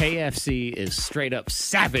 KFC is straight up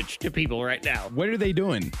savage to people right now. What are they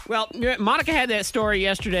doing? Well, Monica had that story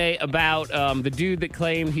yesterday about the dude that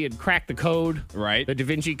claimed he had cracked the code. Right. The Da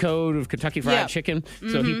Vinci Code of Kentucky Fried Chicken.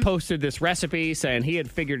 So he posted this recipe saying he had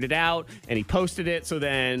figured it out, and he posted it so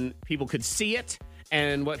then people could see it.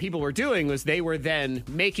 And what people were doing was they were then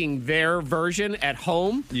making their version at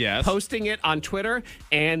home, posting it on Twitter,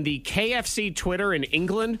 and the KFC Twitter in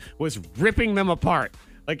England was ripping them apart.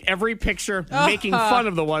 Like every picture making fun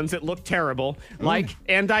of the ones that looked terrible. Like,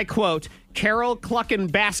 and I quote, Carol Cluckin'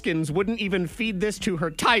 Baskins wouldn't even feed this to her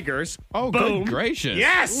tigers. Oh, boom. good gracious.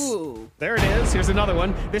 Yes. Ooh. There it is. Here's another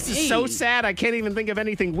one. This is so sad I can't even think of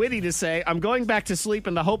anything witty to say. I'm going back to sleep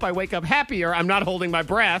in the hope I wake up happier. I'm not holding my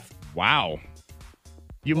breath. Wow.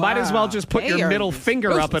 You might as well just put your middle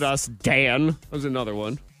finger up at us, Dan. There's another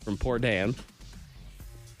one from poor Dan.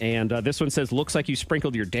 And this one says, looks like you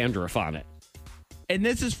sprinkled your dandruff on it. And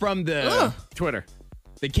this is from the Twitter.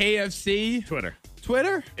 The KFC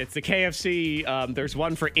Twitter. It's the KFC. There's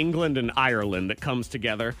one for England and Ireland that comes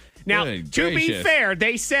together. Now, to be fair,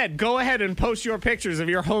 they said, go ahead and post your pictures of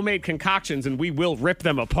your homemade concoctions and we will rip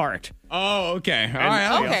them apart. Oh, okay. All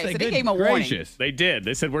right. Okay, so they gave him a warning. They did.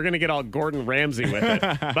 They said, we're going to get all Gordon Ramsay with it.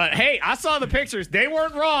 But, hey, I saw the pictures. They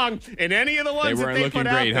weren't wrong. And any of the ones that they put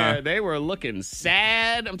out there, they were looking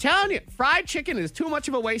sad. I'm telling you, fried chicken is too much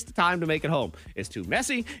of a waste of time to make at home. It's too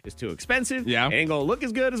messy. It's too expensive. Yeah. It ain't going to look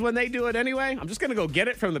as good as when they do it anyway. I'm just going to go get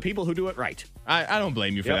it from the people who do it right. I don't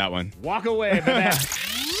blame you for that one. Walk away, baby.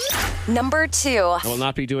 Number 2. I will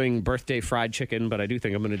not be doing birthday fried chicken, but I do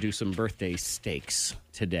think I'm going to do some birthday steaks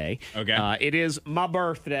today. Okay. It is my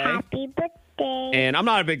birthday. Happy birthday. And I'm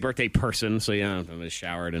not a big birthday person, so yeah, I'm going to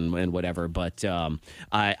shower and whatever. But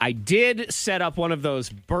I did set up one of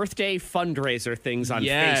those birthday fundraiser things on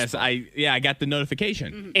Facebook. I got the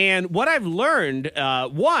notification. And what I've learned,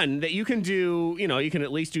 one, that you can do, you can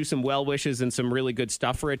at least do some well wishes and some really good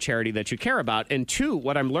stuff for a charity that you care about. And two,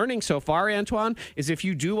 what I'm learning so far, Antoine, is if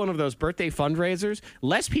you do one of those birthday fundraisers,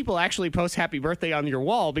 less people actually post happy birthday on your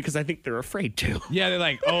wall because I think they're afraid to. Yeah, they're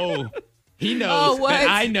like, he knows that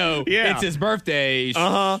I know it's his birthday.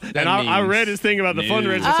 And I read his thing about the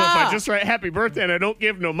fundraiser. So if I just write happy birthday and I don't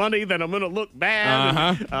give no money, then I'm going to look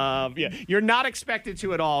bad. You're not expected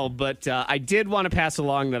to at all. But I did want to pass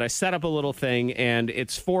along that I set up a little thing, and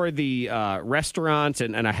it's for the restaurant,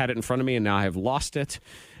 and I had it in front of me, and now I have lost it.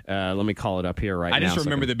 Let me call it up here right now. I just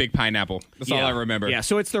remember the big pineapple. That's all I remember. Yeah,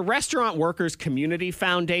 so it's the Restaurant Workers Community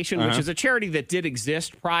Foundation, which is a charity that did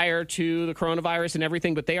exist prior to the coronavirus and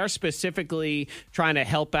everything, but they are specifically trying to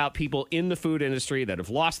help out people in the food industry that have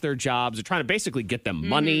lost their jobs. They're trying to basically get them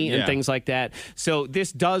money and things like that. So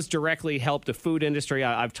this does directly help the food industry.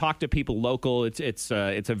 I've talked to people local. It's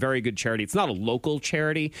a very good charity. It's not a local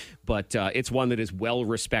charity, but it's one that is well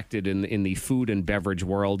respected in the food and beverage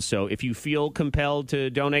world. So if you feel compelled to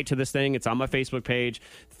donate to this thing, it's on my Facebook page.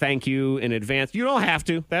 Thank you in advance. You don't have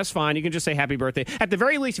to. That's fine. You can just say happy birthday. At the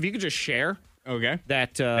very least, if you could just share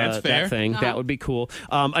that thing, that would be cool.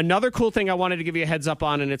 Another cool thing I wanted to give you a heads up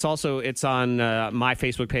on, and it's on my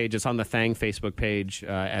Facebook page, it's on the Thang Facebook page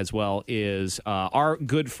as well, is our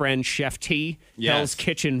good friend Chef T, Hell's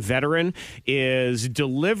Kitchen veteran, is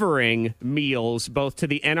delivering meals both to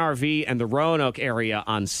the NRV and the Roanoke area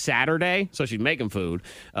on Saturday. So she's making food,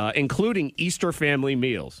 including Easter family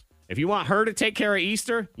meals. If you want her to take care of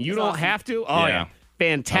Easter, you don't have to. Oh, yeah.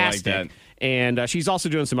 Fantastic. I like that. And she's also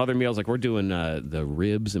doing some other meals. Like we're doing the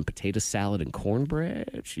ribs and potato salad and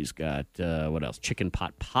cornbread. She's got, what else? Chicken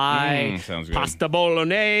pot pie, sounds good. Pasta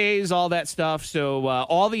bolognese, all that stuff. So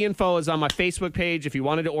all the info is on my Facebook page. If you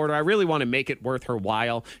wanted to order, I really want to make it worth her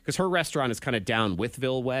while because her restaurant is kind of down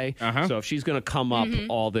Withville way. So if she's going to come up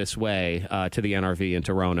all this way to the NRV and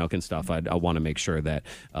to Roanoke and stuff, I want to make sure that,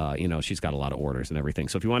 she's got a lot of orders and everything.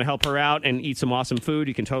 So if you want to help her out and eat some awesome food,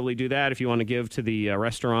 you can totally do that. If you want to give to the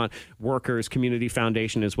Restaurant Workers Community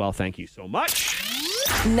Foundation as well, thank you so much.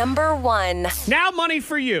 Number 1. Now money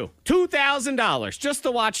for you. $2,000 just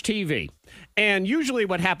to watch TV. And usually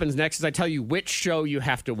what happens next is I tell you which show you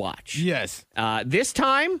have to watch. Yes. This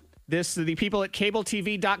time, the people at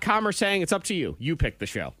cabletv.com are saying it's up to you. You pick the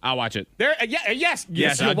show. I'll watch it.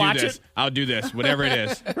 Yes, I'll watch do this. it. I'll do this, whatever it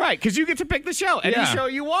is. Right, because you get to pick the show, any show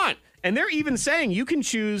you want. And they're even saying you can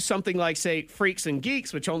choose something like, say, Freaks and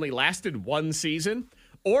Geeks, which only lasted one season.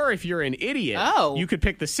 Or if you're an idiot, you could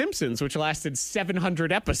pick The Simpsons, which lasted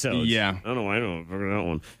 700 episodes. Yeah. I don't know. I don't know that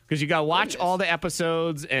one. Because you got to watch all the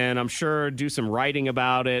episodes and I'm sure do some writing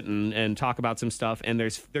about it and talk about some stuff. And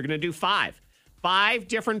they're going to do 5. 5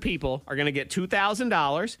 different people are going to get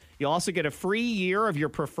 $2,000. You'll also get a free year of your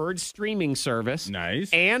preferred streaming service.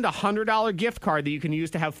 Nice. And a $100 gift card that you can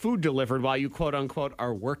use to have food delivered while you, quote unquote,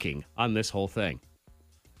 are working on this whole thing.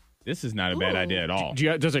 This is not a bad idea at all.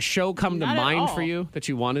 Does a show come to mind for you that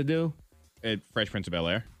you want to do? Fresh Prince of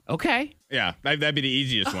Bel-Air. Okay. Yeah, that'd be the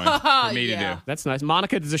easiest one for me to do. That's nice.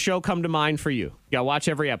 Monica, does a show come to mind for you? You gotta watch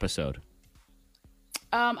every episode.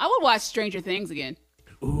 I would watch Stranger Things again.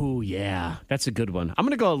 Ooh, yeah. That's a good one. I'm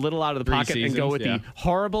going to go a little out of the 3 pocket seasons, and go with the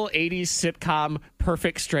horrible 80s sitcom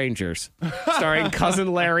Perfect Strangers, starring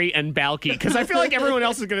Cousin Larry and Balky. Because I feel like everyone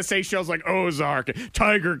else is going to say shows like Ozark,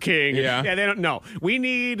 Tiger King. Yeah, they don't know. We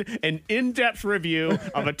need an in-depth review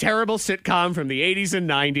of a terrible sitcom from the 80s and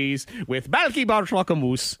 90s with Balky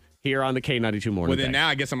Bartolomeusz here on the K92 Morning. Well, then now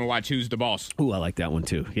I guess I'm going to watch Who's the Boss. Ooh, I like that one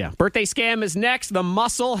too. Yeah. Birthday Scam is next. The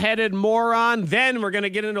muscle-headed moron. Then we're going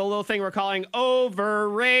to get into a little thing we're calling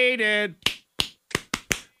overrated.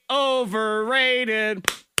 Overrated.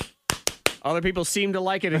 Other people seem to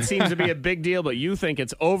like it. It seems to be a big deal, but you think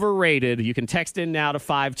it's overrated. You can text in now to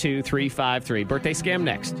 52353. Birthday Scam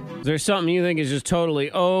next. Is there something you think is just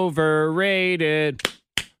totally overrated?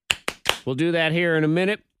 We'll do that here in a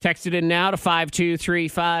minute. Text it in now to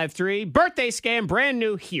 52353. Birthday Scam, brand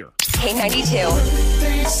new here. K92.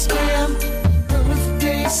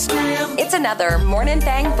 It's another Morning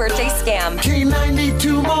Thang birthday scam.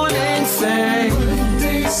 K92 Morning Thang.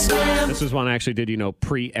 This is one I actually did,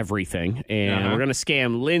 pre-everything. And we're going to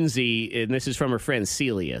scam Lindsay, and this is from her friend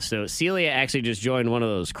Celia. So Celia actually just joined one of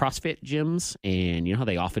those CrossFit gyms, and you know how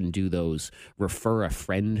they often do those refer a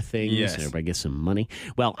friend things? Yes. And everybody gets some money?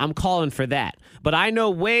 Well, I'm calling for that. But I know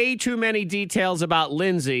way too many details about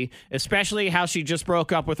Lindsay, especially how she just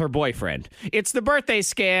broke up with her boyfriend. It's the birthday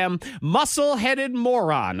scam, muscle-headed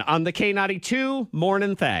moron on the K92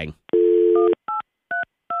 Morning Thang.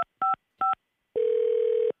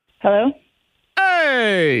 Hello?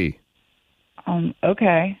 Hey!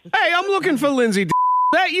 Okay. Hey, I'm looking for Lindsay.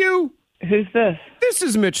 That you? Who's this? This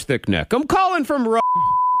is Mitch Thickneck. I'm calling from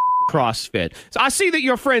CrossFit. So I see that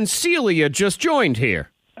your friend Celia just joined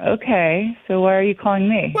here. Okay, so why are you calling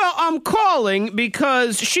me? Well, I'm calling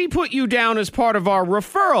because she put you down as part of our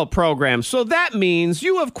referral program, so that means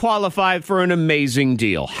you have qualified for an amazing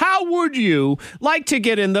deal. How would you like to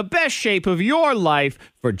get in the best shape of your life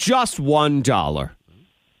for just $1?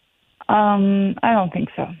 I don't think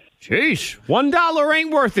so. Sheesh, $1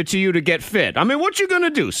 ain't worth it to you to get fit. I mean, what you gonna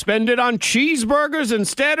do? Spend it on cheeseburgers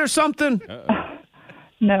instead or something?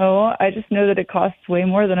 No, I just know that it costs way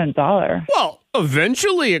more than $1. Well,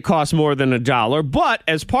 eventually it costs more than $1, but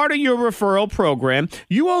as part of your referral program,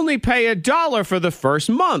 you only pay $1 for the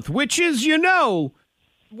first month, which is,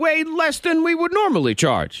 way less than we would normally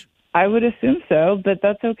charge. I would assume so, but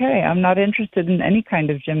that's okay. I'm not interested in any kind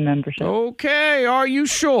of gym membership. Okay, are you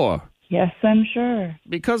sure? Yes, I'm sure.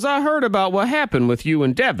 Because I heard about what happened with you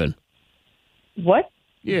and Devin. What?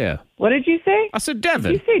 Yeah. What did you say? I said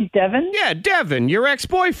Devin. Did you say Devin? Yeah, Devin, your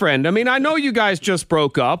ex-boyfriend. I mean, I know you guys just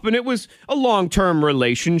broke up, and it was a long-term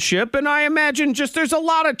relationship, and I imagine there's a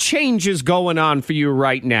lot of changes going on for you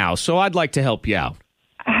right now, so I'd like to help you out.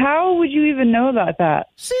 How would you even know about that?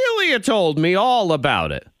 Celia told me all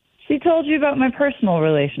about it. She told you about my personal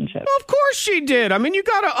relationship. Of course she did. I mean, you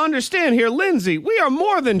got to understand here, Lindsay, we are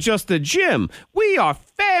more than just the gym. We are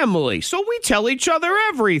family, so we tell each other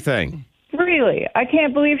everything. Really? I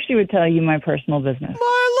can't believe she would tell you my personal business.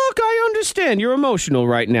 Look, I understand. You're emotional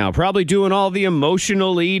right now. Probably doing all the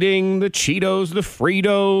emotional eating, the Cheetos, the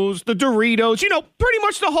Fritos, the Doritos, pretty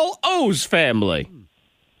much the whole O's family.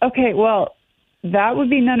 Okay, well, that would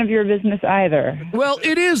be none of your business either. Well,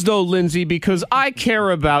 it is, though, Lindsay, because I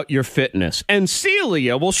care about your fitness. And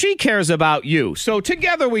Celia, well, she cares about you. So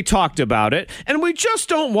together we talked about it, and we just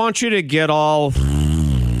don't want you to get all...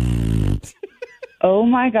 Oh,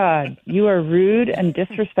 my God. You are rude and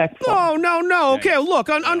disrespectful. No. Okay,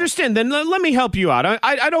 look, understand. Then let me help you out.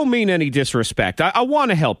 I don't mean any disrespect. I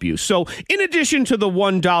want to help you. So in addition to the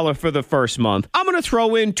 $1 for the first month, I'm going to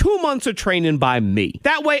throw in 2 months of training by me.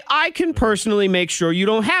 That way I can personally make sure you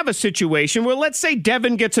don't have a situation where, let's say,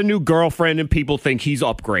 Devin gets a new girlfriend and people think he's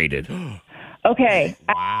upgraded. Okay.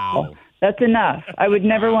 Wow. That's enough. I would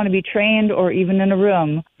never want to be trained or even in a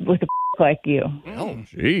room with a like you. Oh,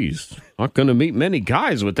 jeez. Not going to meet many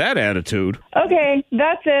guys with that attitude. Okay,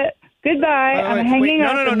 that's it. Goodbye. I'm hanging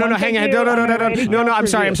up. No, hang on. No, I'm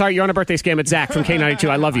sorry. You're on a birthday scam. It's Zach from K92.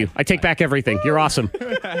 I love you. I take back everything. You're awesome.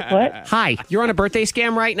 What? Hi. You're on a birthday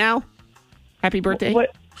scam right now? Happy birthday.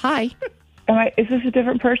 What? Hi. Is this a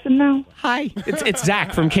different person now? Hi. It's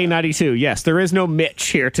Zach from K92. Yes, there is no Mitch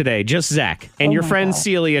here today, just Zach. And your friend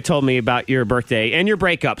Celia told me about your birthday and your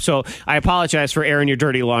breakup. So I apologize for airing your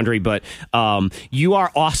dirty laundry, but you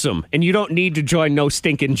are awesome, and you don't need to join no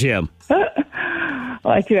stinking gym.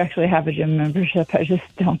 Well, I do actually have a gym membership. I just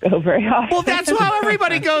don't go very often. Well, that's how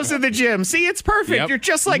everybody goes to the gym. See, it's perfect. Yep. You're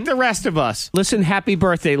just like the rest of us. Listen, happy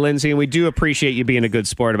birthday, Lindsay, and we do appreciate you being a good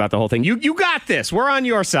sport about the whole thing. You got this. We're on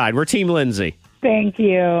your side. We're Team Lindsay. Thank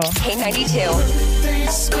you. K92.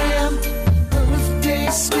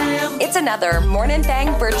 It's another Morning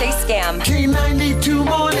Thang birthday scam. K92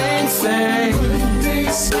 Morning Thang.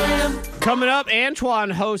 Coming up, Antoine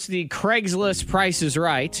hosts the Craigslist Price is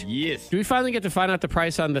Right. Yes. Do we finally get to find out the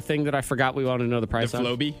price on the thing that I forgot we wanted to know the price on? The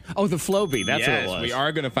Flowbee. Oh, the Flowbee. That's what it was. We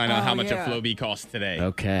are going to find out how much a Flowbee costs today.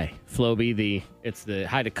 Okay. Flowbee, it's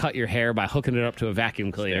how to cut your hair by hooking it up to a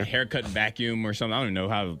vacuum cleaner. A haircut vacuum or something. I don't know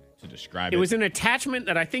how to describe it. It was an attachment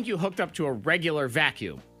that I think you hooked up to a regular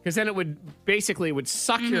vacuum. Because then it would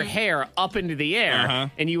suck your hair up into the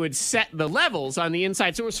air, and you would set the levels on the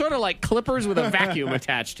inside. So it was sort of like clippers with a vacuum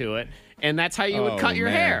attached to it, and that's how you would cut your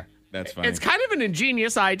hair. That's funny. It's kind of an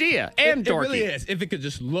ingenious idea and dorky. It really is. If it could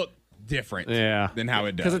just look different than how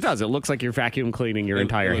it does. Because it does. It looks like you're vacuum cleaning your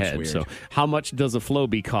entire head. Weird. So how much does a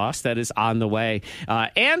Flowbee cost? That is on the way.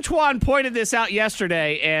 Antoine pointed this out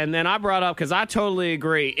yesterday, and then I brought up, because I totally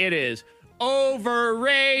agree, it is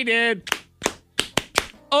overrated.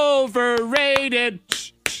 Overrated.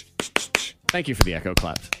 Thank you for the echo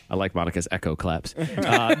claps. I like Monica's echo claps.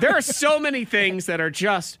 There are so many things that are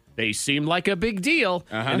just, they seem like a big deal,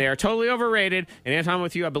 and they are totally overrated. And Anton,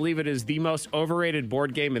 with you, I believe it is the most overrated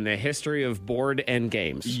board game in the history of board and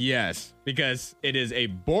games. Yes, because it is a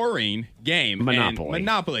boring game.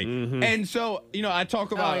 Monopoly. Mm-hmm. And so, I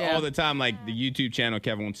talk about all the time, like the YouTube channel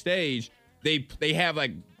Kevin on Stage, they have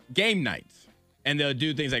like game nights. And they'll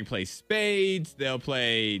do things like play spades, they'll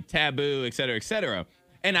play taboo, et cetera, et cetera.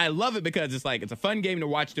 And I love it because it's a fun game to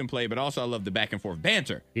watch them play, but also I love the back and forth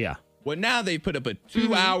banter. Yeah. Well, now they put up a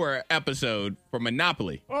 2-hour episode for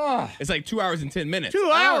Monopoly. Oh. It's like 2 hours and 10 minutes.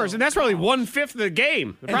 2 hours, and that's probably 1/5 of the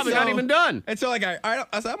game. They're probably not even done. And so I said, I'm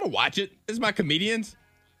going to watch it. This is my comedians.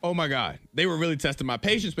 Oh, my God. They were really testing my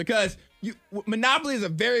patience because Monopoly is a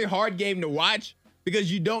very hard game to watch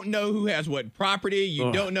because you don't know who has what property.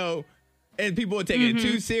 You don't know. And people would take it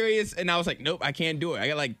too serious. And I was like, nope, I can't do it. I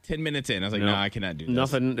got like 10 minutes in. I was like, no, I cannot do this.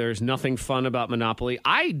 There's nothing fun about Monopoly.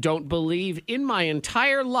 I don't believe in my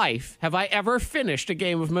entire life have I ever finished a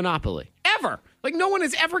game of Monopoly. Ever. Like, no one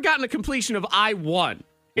has ever gotten a completion of I won.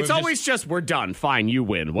 It's always just, we're done. Fine, you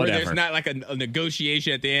win. Whatever. Where there's not like a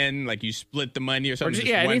negotiation at the end, like you split the money or something.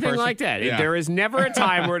 Or anything like that. Yeah. There is never a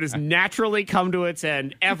time where it has naturally come to its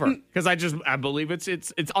end, ever. Because I believe it's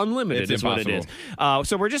unlimited is impossible. What it is.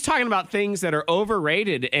 So we're just talking about things that are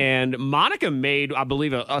overrated. And Monica made, I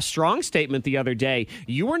believe, a strong statement the other day.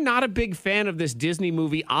 You were not a big fan of this Disney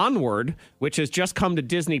movie Onward, which has just come to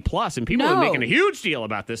Disney Plus, and people are making a huge deal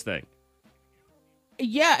about this thing.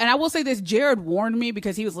 Yeah, and I will say this, Jared warned me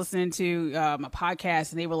because he was listening to my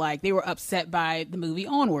podcast, and they were upset by the movie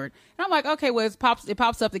Onward. And I'm like, okay, well, it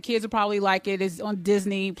pops up. The kids will probably like it. It's on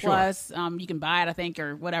Disney Plus. Sure. You can buy it, I think,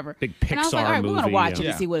 or whatever. Big Pixar and I was like, all right, movie. we're going to watch it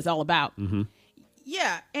and see what it's all about. Mm-hmm.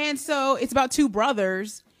 Yeah, and so it's about two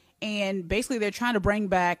brothers, and basically they're trying to bring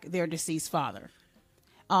back their deceased father.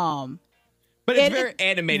 But it's very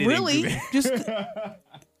animated. Really, just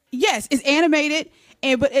yes, it's animated.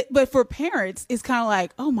 But for parents, it's kind of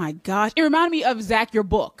like, oh my gosh. It reminded me of Zach, your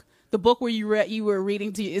book. The book where you were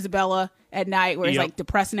reading to Isabella at night, where it's like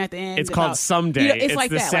depressing at the end. It's called Someday. It's like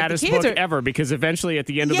the that. saddest book ever, because eventually at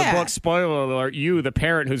the end of the book, spoiler alert, you, the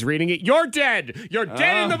parent who's reading it, you're dead. You're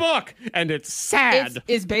dead in the book. And it's sad.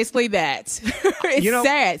 It's basically that. It's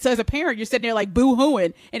sad. So as a parent, you're sitting there like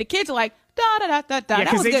boo-hooing, and the kids are like, da-da-da-da-da. Yeah,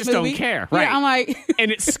 because they just don't care. Right. Yeah, I'm like...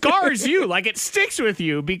 and it scars you. Like, it sticks with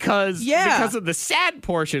you because of the sad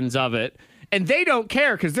portions of it. And they don't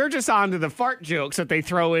care because they're just on to the fart jokes that they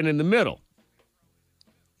throw in the middle.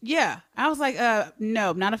 Yeah. I was like,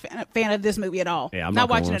 no, not a fan of this movie at all. Yeah, I'm not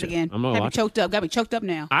watching it again. I'm not Got me choked up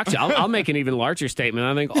now. Actually, I'll make an even larger statement.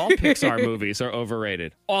 I think all Pixar movies are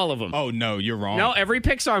overrated. All of them. Oh, no, you're wrong. No, every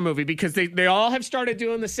Pixar movie, because they all have started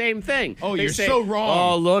doing the same thing. Oh, you're so wrong.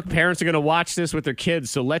 Oh, look, parents are going to watch this with their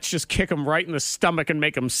kids, so let's just kick them right in the stomach and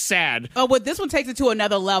make them sad. Oh, but this one takes it to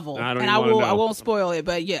another level. I won't spoil it,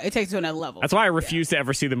 but yeah, it takes it to another level. That's why I refuse to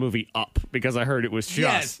ever see the movie Up, because I heard it was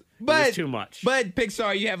just... it was too much. But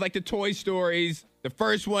Pixar, you have like the Toy Stories. The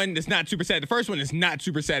first one is not super sad. The first one is not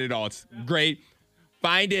super sad at all. It's great.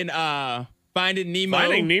 Finding Nemo.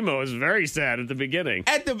 Finding Nemo is very sad at the beginning.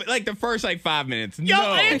 At the first 5 minutes. Yo,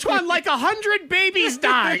 Antoine, 100 babies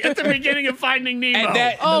die at the beginning of Finding Nemo.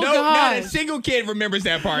 And not a single kid remembers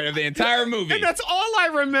that part of the entire movie. And that's all I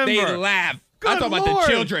remember. They laugh. I'm talking about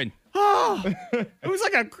the children. Oh, it was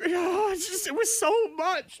like it was so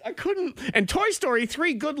much. I couldn't. And Toy Story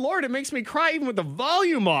 3, good Lord, it makes me cry even with the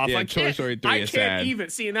volume off. Yeah, Toy Story 3 is sad. I can't even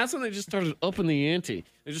see. And that's when they just started upping the ante.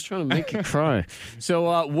 They're just trying to make you cry.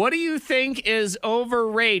 So what do you think is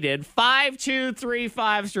overrated?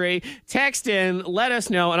 52353. Text in, let us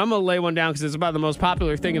know. And I'm going to lay one down because it's about the most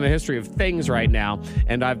popular thing in the history of things right now.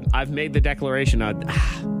 And I've made the declaration.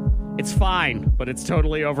 It's fine, but it's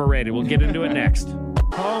totally overrated. We'll get into it next.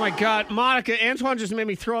 Oh, my God. Monica, Antoine just made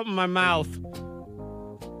me throw up in my mouth.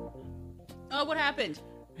 Oh, what happened?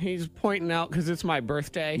 He's pointing out because it's my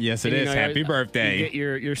birthday. Yes, it is. Happy birthday. You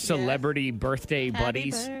get your celebrity birthday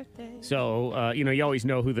buddies. Birthday. So, you always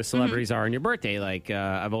know who the celebrities are on your birthday. Like,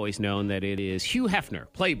 I've always known that it is Hugh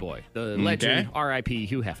Hefner, Playboy, the legend, R.I.P.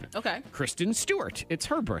 Hugh Hefner. Okay. Kristen Stewart. It's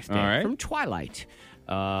her birthday from Twilight.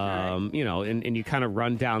 And you kind of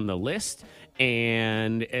run down the list.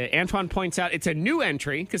 And Antoine points out it's a new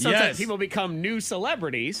entry because sometimes people become new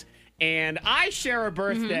celebrities. And I share a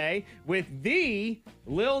birthday with the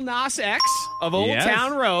Lil Nas X of Old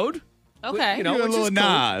Town Road. Okay. Lil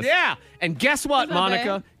Nas. Yeah. And guess what,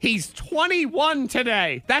 Monica? He's 21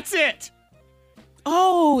 today. That's it.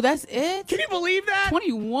 Oh, that's it? Can you believe that?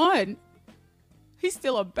 21. He's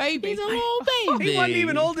still a baby. He's a little baby. He wasn't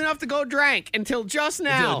even old enough to go drink until just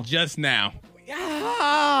now.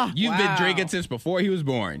 You've been drinking since before he was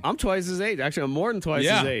born. I'm twice his age. Actually, I'm more than twice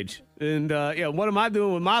his age. And, what am I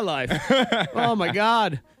doing with my life? Oh, my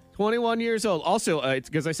God. 21 years old. Also,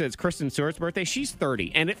 because I said it's Kristen Stewart's birthday, she's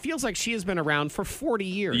 30. And it feels like she has been around for 40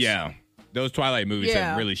 years. Yeah. Those Twilight movies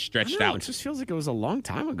have really stretched out. It just feels like it was a long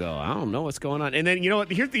time ago. I don't know what's going on. And then, you know what?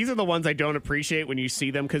 These are the ones I don't appreciate when you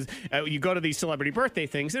see them because you go to these celebrity birthday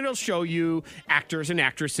things and it'll show you actors and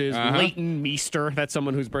actresses. Leighton Meester, that's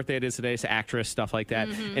someone whose birthday it is today. It's an actress, stuff like that.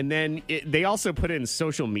 Mm-hmm. And then they also put in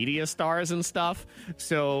social media stars and stuff.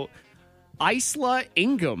 So Isla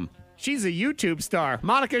Ingham. She's a YouTube star.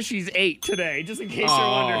 Monica, she's 8 today, just in case you're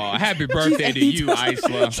wondering. Oh, happy birthday to you,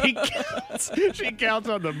 Isla. She counts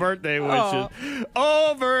on the birthday wishes.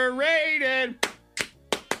 Overrated.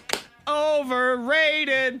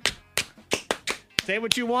 Overrated. Say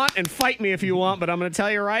what you want and fight me if you want, but I'm going to tell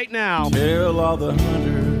you right now. Tell all the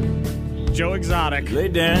hunters. Joe Exotic. Lay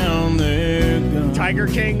down their guns. Tiger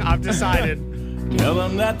King, I've decided.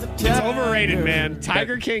 It's overrated, man.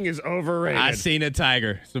 Tiger King is overrated. I seen a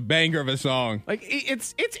tiger. It's a banger of a song. Like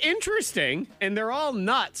it's interesting, and they're all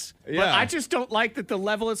nuts. But Yeah. I just don't like that the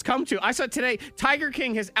level it's come to. I saw today Tiger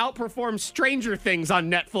King has outperformed Stranger Things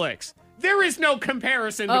on Netflix. There is no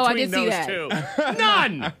comparison between those two.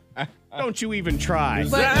 None. Don't you even try.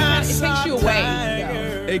 But it takes you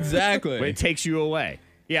away. Exactly. But it takes you away.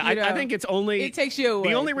 Yeah, I think it's only... It takes you away.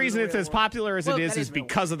 The only reason it's as popular as it is that is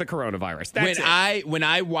because of the coronavirus. That's it. When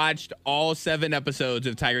I watched all 7 episodes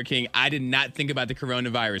of Tiger King, I did not think about the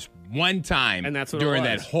coronavirus one time And that's what it during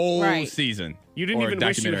was. that whole Right. season. You didn't or even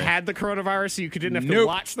wish you documentary. had the coronavirus so you didn't have to Nope.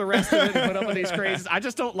 watch the rest of it and put up with these crazes. I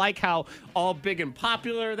just don't like how all big and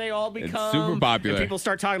popular they all become. super popular. And people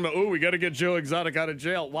start talking about, oh, we got to get Joe Exotic out of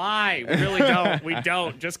jail. Why? We really don't. We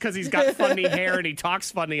don't. Just because he's got funny hair and he talks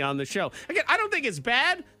funny on the show. Again, I don't think it's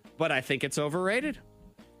bad, but I think it's overrated.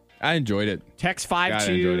 I enjoyed it. Text God, I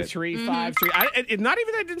enjoyed it. 52353. Not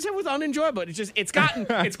even that I didn't say it was unenjoyable. It's gone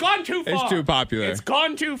too far. It's too popular. It's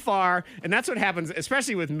gone too far, and that's what happens,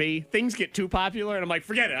 especially with me. Things get too popular, and I'm like,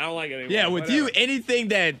 forget it. I don't like it anymore. Yeah, with Whatever. you, anything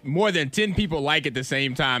that more than 10 people like at the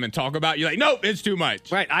same time and talk about, you're like, nope, it's too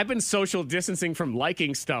much. Right. I've been social distancing from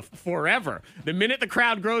liking stuff forever. The minute the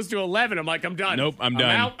crowd grows to 11, I'm like, I'm done. Nope, I'm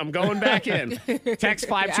done. out. I'm going back in. Text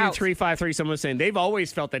 52353. Someone was saying they've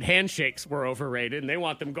always felt that handshakes were overrated, and they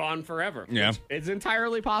want them gone forever. Yeah. It's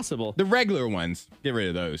entirely possible. The regular ones, get rid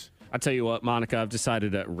of those. I'll tell you what, Monica, I've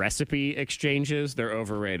decided that recipe exchanges, they're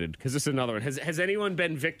overrated. Because this is another one. Has anyone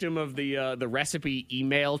been victim of the recipe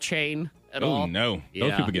email chain at all? Oh, no. Those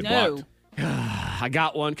Yeah. people get No. blocked. I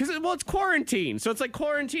got one because it's quarantine, so it's like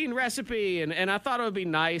quarantine recipe, and I thought it would be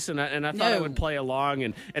nice, and I thought I would play along,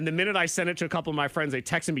 and the minute I sent it to a couple of my friends, they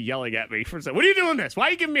texted me yelling at me for saying, "What are you doing this? Why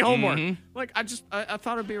are you giving me homework?" Like I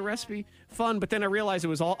thought it'd be a recipe fun, but then I realized it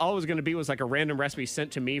was all it was going to be was like a random recipe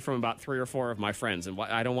sent to me from about 3 or 4 of my friends, and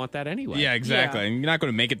I don't want that anyway. Yeah, exactly. Yeah. And you're not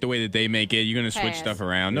going to make it the way that they make it. You're going to switch Pass. stuff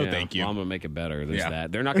around. No, Yeah, thank you. well, I'm gonna make it better. There's Yeah.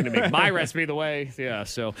 that. They're not going to make my recipe the way. Yeah.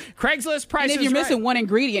 So Craigslist And prices. if you're missing one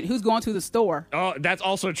ingredient, who's going to the store? Oh, that's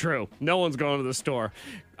also true. No one's going to the store.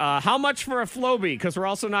 How much for a Flowbee? Because we're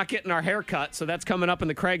also not getting our hair cut, so that's coming up in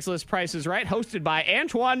the Craigslist Price is Right, hosted by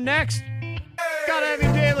Antoine next. Gotta have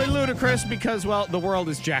your daily ludicrous because, well, the world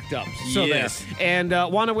is jacked up. So Yes. there.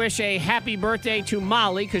 And want to wish a happy birthday to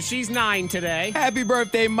Molly because she's 9 today. Happy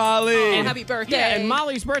birthday, Molly. Oh, happy birthday. Yeah, and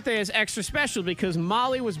Molly's birthday is extra special because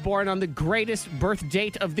Molly was born on the greatest birth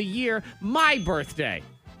date of the year, my birthday.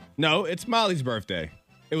 No, it's Molly's birthday.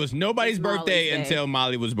 It was nobody's It's Molly's birthday day. until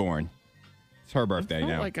Molly was born. It's her birthday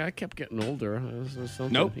Felt now. like I kept getting older.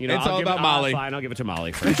 Something. Nope, You know, it's I'll all give about it, Molly. Fine, I'll give it to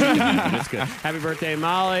Molly first. It's good. Happy birthday,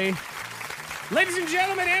 Molly. Ladies and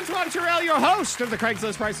gentlemen, Antoine Terrell, your host of the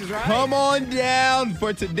Craigslist Price is Right. Come on down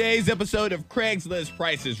for today's episode of Craigslist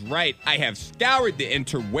Price is Right. I have scoured the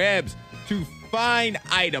interwebs to find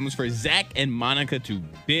items for Zach and Monica to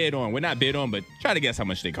bid on. Well, not bid on, but try to guess how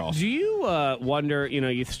much they cost. Do you wonder,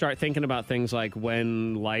 you start thinking about things like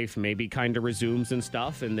when life maybe kind of resumes and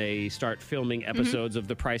stuff, and they start filming episodes of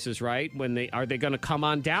The Price is Right? Are they going to come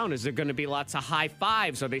on down? Is there going to be lots of high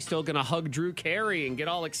fives? Are they still going to hug Drew Carey and get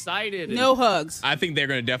all excited? No hugs. I think they're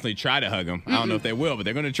going to definitely try to hug him. I don't know if they will, but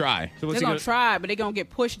they're going to try. So They're going to try, but they're going to get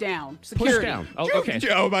pushed down. push Security. down? Oh, okay.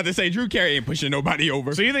 I was about to say, Drew Carey ain't pushing nobody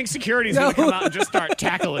over. So you think security's going to come out and just start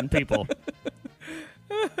tackling people?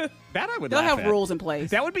 That I would They'll laugh have at. rules in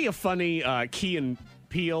place. That would be a funny Key and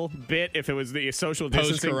Peele bit if it was the social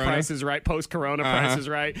distancing Post-corona. Price is Right, post-corona Price is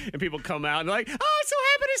Right, and people come out and they're like, oh, so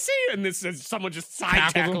happy to see you. And this is someone just side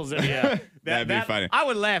Tackles tackles them. it. Yeah. That'd be funny. I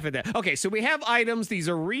would laugh at that. Okay, so we have items. These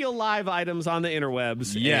are real live items on the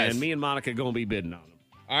interwebs. Yes. And me and Monica going to be bidding on them.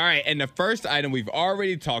 All right, and the first item we've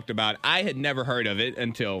already talked about. I had never heard of it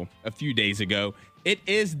until a few days ago. It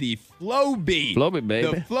is the Flowbee. Flowbee, baby.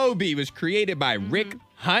 The Flowbee was created by Rick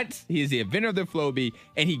Hunt. He is the inventor of the Flowbee,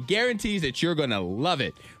 and he guarantees that you're going to love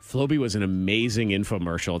it. Flowbee was an amazing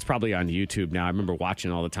infomercial. It's probably on YouTube now. I remember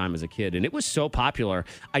watching it all the time as a kid, and it was so popular.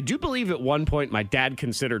 I do believe at one point my dad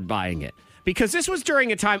considered buying it because this was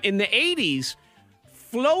during a time in the 80s.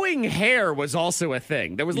 Flowing hair was also a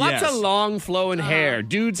thing. There was lots Yes. of long flowing hair.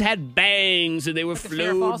 Dudes had bangs and they were the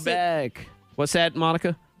Farrah flowed Fawcett? back. What's that,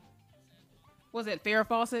 Monica? Was it Farrah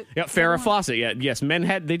Fawcett? Yeah, Farrah Fawcett. Yeah, yes, men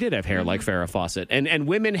did have hair like Farrah Fawcett, and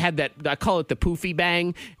women had that. I call it the poofy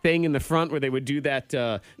bang thing in the front where they would do that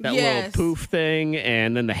little Yes. poof thing,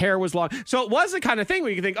 and then the hair was long. So it was the kind of thing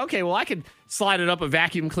where you could think, okay, well, I could slide it up a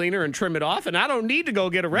vacuum cleaner and trim it off, and I don't need to go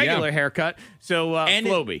get a regular haircut. So And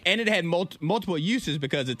Flowbee. it had multiple uses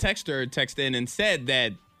because a texter texted in and said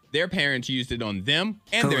that their parents used it on them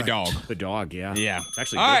and their dog. The dog, yeah. Yeah. It's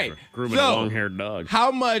actually All good right. for grooming a long-haired dog.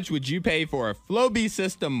 How much would you pay for a Flowbee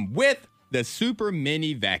system with the Super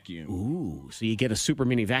Mini Vacuum? Ooh, so you get a Super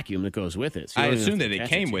Mini Vacuum that goes with it. So I assume that it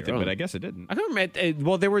came with it, but I guess it didn't. I don't remember.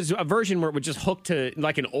 Well, there was a version where it would just hook to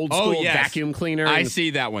like an old school vacuum cleaner. I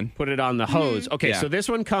see that one. Put it on the hose. Okay, so this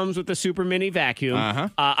one comes with the Super Mini Vacuum.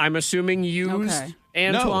 I'm assuming used.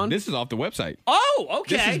 Antoine? No, this is off the website. Oh,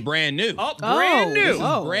 okay. This is brand new. Oh, brand new. This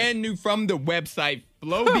is brand new from the website,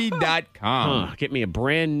 Flowbee.com. Get me a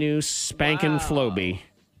brand new spanking Flowbee.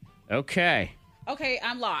 Okay. Okay,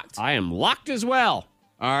 I'm locked. I am locked as well.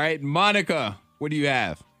 All right, Monica, what do you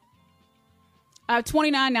have?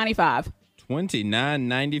 $29.95.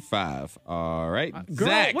 $29.95. All right, Girl,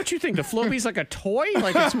 Zach. what you think? The Flowbee's like a toy?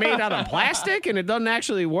 Like it's made out of plastic and it doesn't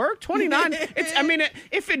actually work? $29.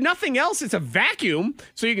 If nothing else, it's a vacuum,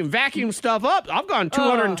 so you can vacuum stuff up. I've gone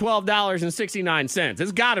 $212.69.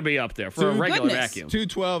 It's got to be up there for a regular vacuum.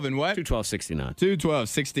 $212 and what? $212.69.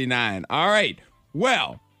 $212.69. All right.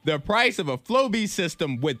 Well, the price of a Flowbee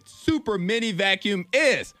system with Super Mini Vacuum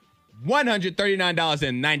is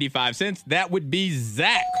 $139.95. That would be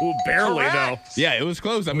Zach. Ooh, barely, though. Yeah, it was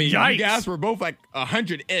close. I mean, Yikes. you guys were both like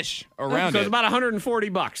 100-ish around So it. it's about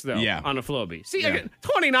 $140, though, on a Flowbee. See,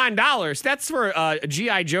 $29, that's for a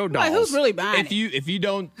G.I. Joe dolls. Like, who's really buying it? If you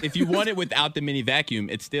want it without the mini vacuum,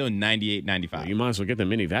 it's still $98.95. Well, you might as well get the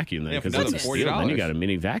mini vacuum then, because that's it's $40. Then you got a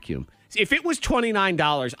mini vacuum. See, if it was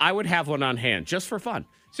 $29, I would have one on hand just for fun.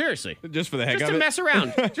 Seriously. Just for the heck of it? Just to mess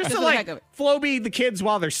around. Just to, like, Flowbee the kids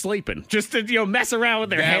while they're sleeping. Just to, mess around with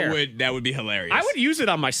their hair. That would be hilarious. I would use it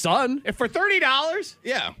on my son. If for $30,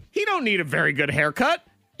 he don't need a very good haircut.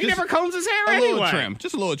 He never combs his hair anyway. Little trim.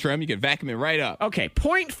 Just a little trim. You can vacuum it right up. Okay,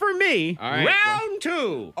 point for me. All right. Round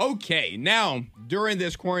 2. Okay, now, during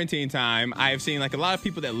this quarantine time, I have seen, like, a lot of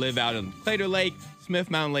people that live out in Crater Lake, Smith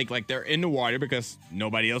Mountain Lake, like, they're in the water because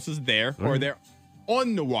nobody else is there, or they're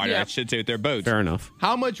on the water, I should say, with their boats. Fair enough.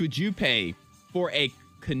 How much would you pay for a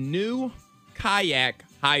canoe-kayak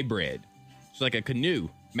hybrid? It's like a canoe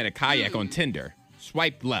met a kayak on Tinder.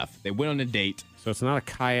 Swiped left. They went on a date. So it's not a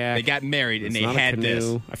kayak. They got married, and they not a had canoe.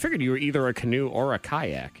 this. I figured you were either a canoe or a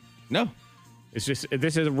kayak. No. It's just,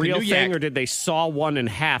 this is a real Canoe thing, yak. or did they saw one in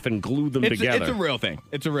half and glue them together? It's a real thing.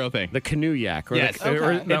 It's a real thing. The canoe yak. Or yes.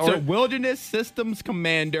 the, It's a Wilderness Systems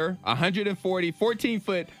Commander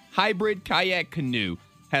 14-foot hybrid kayak canoe.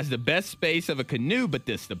 Has the best space of a canoe, but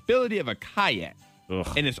the stability of a kayak. Ugh.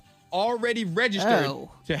 And it's already registered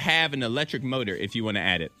to have an electric motor if you want to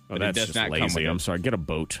add it. Oh, but that's it does just not lazy. come with I'm it. sorry. Get a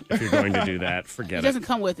boat if you're going to do that. Forget it. It doesn't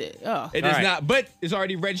come with it. Oh. It does not, but it's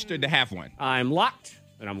already registered to have one. I'm locked,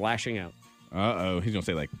 and I'm lashing out. Uh-oh. He's going to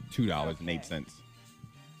say like $2.08.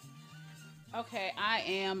 Okay, I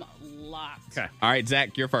am locked. Okay. All right,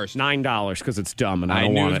 Zach, you're first. $9 because it's dumb and I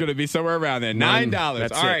don't knew it want was it. going to be somewhere around there. $9.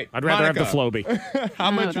 That's All it. right. I'd rather Monica, have the Flowbee.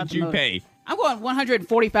 How much not would the you motor. pay? I'm going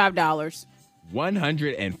 $145.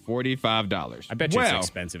 $145. I bet you it's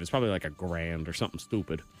expensive. It's probably like $1,000 or something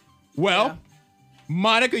stupid. Well,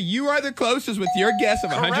 Monica, you are the closest with your guess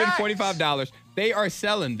of $145. They are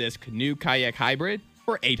selling this canoe kayak hybrid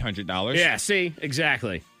for $800. Yeah, see?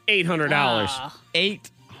 Exactly. $800.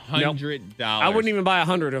 $800. I wouldn't even buy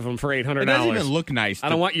 100 of them for $800. It doesn't even look nice. I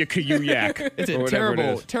don't want your kayak. It's a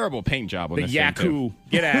terrible paint job on the this thing, Yaku. too.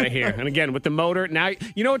 Get out of here. And again, with the motor, now,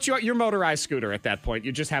 you know what? Your motorized scooter at that point.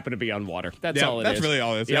 You just happen to be on water. That's all it is. That's really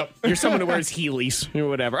all it is. Yep. You're someone who wears Heelys or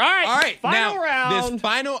whatever. All right. Final now, round. This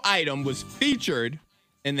final item was featured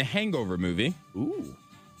in the Hangover movie. Ooh.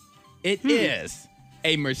 It is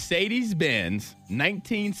a Mercedes-Benz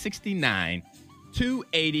 1969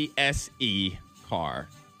 280 SE car.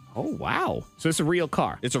 Oh, wow. So it's a real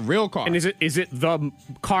car. It's a real car. And is it the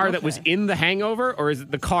car that was in the Hangover, or is it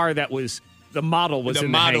the car that was the model was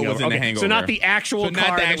in the Hangover? The model was in the Hangover. So not the actual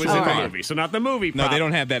car that was in the movie. So not the movie No, prop. they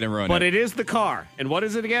don't have that in Roanoke. But it is the car. And what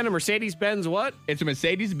is it again? A Mercedes-Benz what? It's a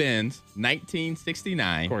Mercedes-Benz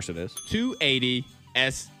 1969. Of course it is. 280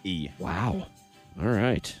 SE. Wow. All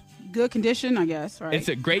right. Good condition, I guess, right? It's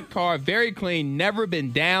a great car, very clean, never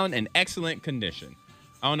been down, in excellent condition.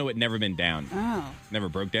 I don't know what never been down. Oh. Never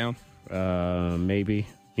broke down? Maybe.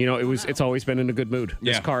 You know, it's always been in a good mood.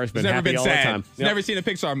 This car has been never happy been all sad. the time. It's never seen a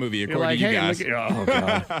Pixar movie, You're according like, to you hey, guys. look oh,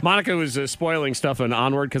 God. Monica was spoiling stuff in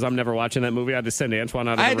Onward because I'm never watching that movie. I had to send Antoine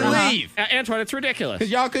out of the room. I had to leave. Antoine, it's ridiculous.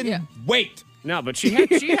 Because y'all couldn't wait. No, but she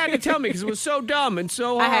had to tell me because it was so dumb and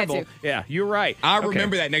so horrible. I had to. Yeah, you're right. I'll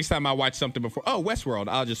remember that next time I watch something before. Oh, Westworld.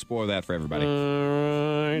 I'll just spoil that for everybody.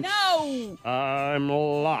 No. I'm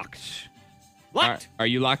locked. Locked. Right. Are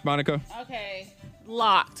you locked, Monica? Okay.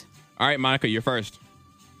 Locked. All right, Monica, you're first.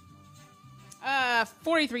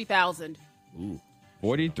 43,000. Ooh.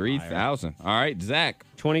 $43,000. All right, Zach.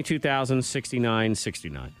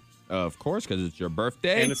 $22,069.69. Of course, because it's your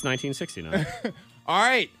birthday. And it's 1969. All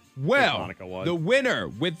right. Well, Monica won. The winner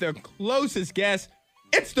with the closest guess,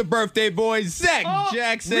 it's the birthday boy, Zach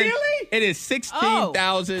Jackson. Really? It is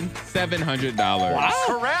 $16,700. Wow.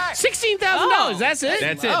 Correct. $16,000. That's it?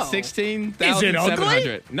 That's it. $16,700. Is it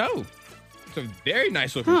ugly? No. It's a very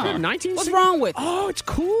nice looking car. What's wrong with it? Oh, it's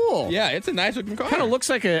cool. Yeah, it's a nice looking car. Kind of looks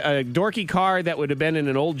like a dorky car that would have been in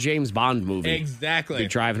an old James Bond movie. Exactly. Be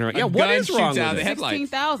driving around. A What gun is wrong shoots out with of the it?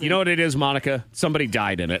 headlights. $16,000. You know what it is, Monica? Somebody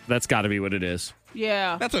died in it. That's got to be what it is.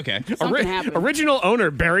 Yeah. That's okay. Something happened. Original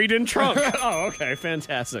owner buried in trunk. Oh, okay.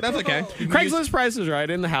 Fantastic. That's okay. Craigslist Price is Right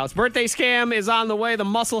in the house. Birthday scam is on the way. The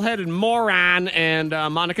muscle-headed moron and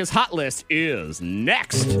Monica's hot list is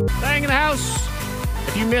next. Bang in the house.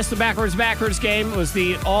 If you missed the backwards game, it was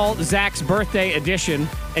the all Zach's birthday edition,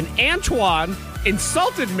 and Antoine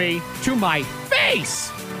insulted me to my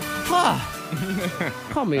face.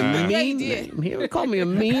 Call me a mean name. He called me a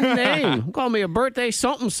mean name. Call me a birthday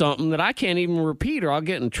something that I can't even repeat or I'll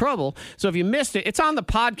get in trouble. So if you missed it, it's on the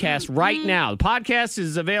podcast right now. The podcast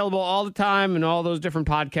is available all the time in all those different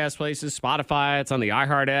podcast places. Spotify, it's on the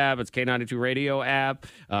iHeart app, it's K92 Radio app,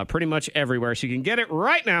 pretty much everywhere. So you can get it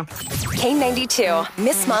right now. K92,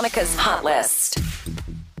 Miss Monica's Hot List.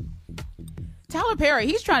 Tyler Perry,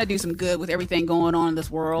 he's trying to do some good with everything going on in this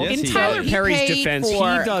world. Yes, In he Tyler does. Perry's paid defense, he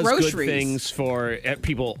for does groceries. good things for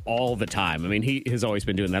people all the time. I mean, he has always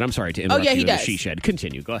been doing that. I'm sorry to interrupt yeah, you he in the does. she shed.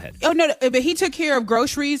 Continue. Go ahead. Oh, no, but he took care of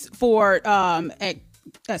groceries for at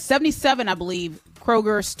 77, I believe,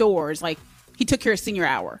 Kroger stores. Like, he took care of senior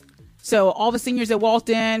hour. So all the seniors that walked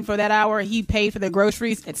in for that hour, he paid for their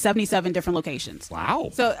groceries at 77 different locations.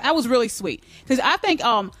 Wow. So that was really sweet. Because I think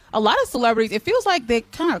a lot of celebrities, it feels like they're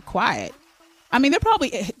kind of quiet. I mean, they're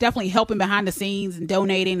probably definitely helping behind the scenes and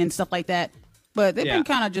donating and stuff like that. But they've been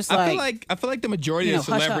kind of just I feel like the majority of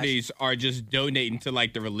hush, celebrities are just donating to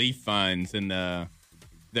like the relief funds and the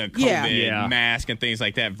COVID mask and things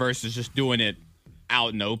like that versus just doing it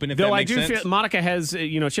out in the open. If Though that I makes do sense. feel Monica has,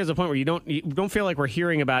 she has a point where you don't feel like we're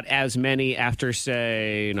hearing about as many after,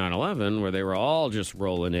 say, 9/11, where they were all just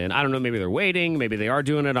rolling in. I don't know. Maybe they're waiting. Maybe they are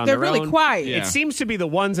doing it on They're their own. really quiet. Yeah. It seems to be the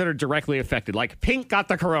ones that are directly affected. Like Pink got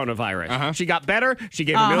the coronavirus. She got better. She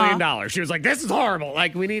gave $1 million. She was like, "This is horrible.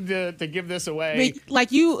 Like we need to give this away." Like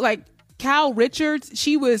Kyle Richards,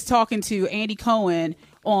 she was talking to Andy Cohen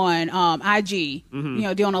on IG,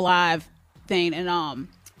 doing a live thing, and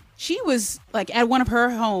she was like at one of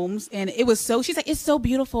her homes, and it was she's like, "It's so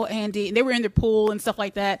beautiful, Andy." And they were in their pool and stuff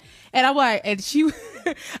like that. And I'm like, and she,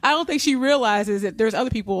 I don't think she realizes that there's other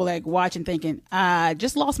people like watching thinking, I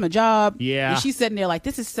just lost my job. Yeah. And she's sitting there like,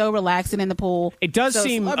 this is so relaxing in the pool. It does so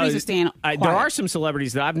seem celebrities are staying there quiet. are some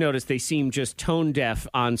celebrities that I've noticed they seem just tone deaf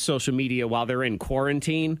on social media while they're in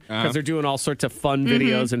quarantine because they're doing all sorts of fun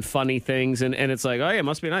videos and funny things, and it's like, oh yeah, it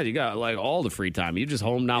must be nice. You got like all the free time. You just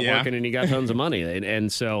home not working and you got tons of money,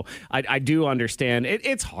 and so I do understand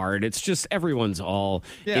it's hard. It's just everyone's all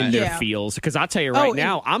in their feels because I'll tell you right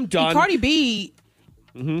now, I'm done. And Cardi B.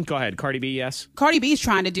 Go ahead, Cardi B. Yes, Cardi B's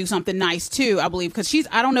trying to do something nice too, I believe, because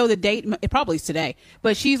I don't know the date. It probably is today,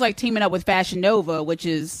 but she's like teaming up with Fashion Nova, which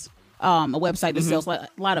is a website that sells a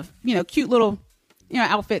lot of cute little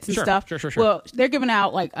outfits and stuff. Sure. Well, they're giving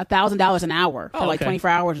out like $1,000 an hour for like 24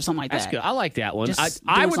 hours or something like That's that. good. I like that one. Just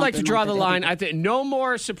I doing would like to something draw like the that. line. I think no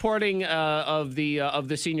more supporting of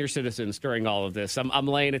the senior citizens during all of this. I'm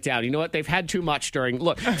laying it down. You know what? They've had too much during.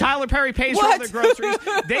 Look, Tyler Perry pays for all their groceries.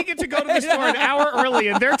 They get to go to the store an hour early,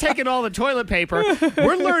 and they're taking all the toilet paper.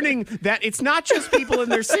 We're learning that it's not just people in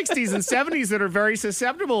their 60s and 70s that are very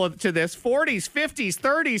susceptible to this. 40s, 50s,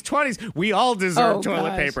 30s, 20s. We all deserve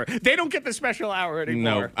toilet paper. They don't get the special hour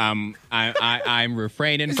anymore. No, I'm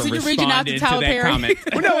refraining from So you're responding reaching out to to Tyler that Perry? comment.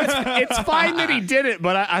 Well, no, it's fine that he did it,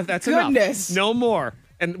 but that's Goodness. enough. No more.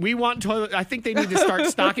 And we want toilet. I think they need to start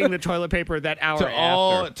stocking the toilet paper that hour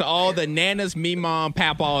after. To all the nanas, me mom,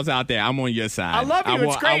 papaws out there, I'm on your side. I love you.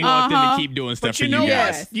 It's great. I want them to keep doing stuff But for you know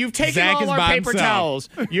guys. what? You've taken Zach all is our by paper himself. towels.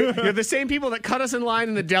 You're the same people that cut us in line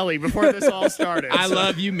in the deli before this all started. I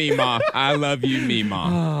love you, Mima. I love you,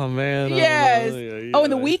 Mima. Oh, man. Yes. Oh,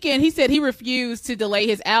 in the weekend, he said he refused to delay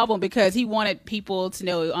his album because he wanted people to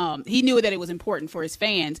know. He knew that it was important for his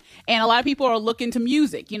fans, and a lot of people are looking to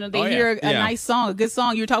music. They hear a nice song, a good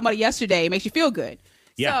song. You were talking about it yesterday. It makes you feel good.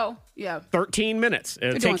 Yeah. So, yeah. 13 minutes.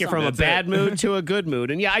 It'll doing take you from a something. bad mood to a good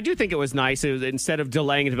mood. And yeah, I do think it was nice. It was, instead of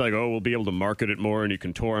delaying it to be like, oh, we'll be able to market it more and you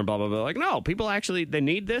can tour and blah, blah, blah. Like, no, people actually, they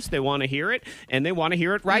need this. They want to hear it. And they want to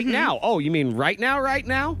hear it right now. Oh, you mean right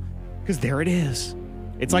now? Because there it is.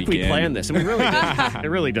 It's like we planned this. And we really did. It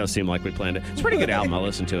really does seem like we planned it. It's a pretty good album. I'll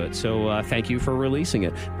listen to it. So thank you for releasing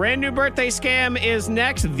it. Brand new birthday scam is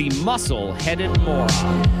next. The muscle-headed moron.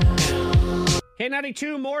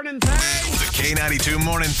 K92 Morning Thang. The K92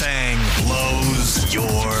 Morning Thang blows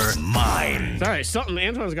your mind. Sorry,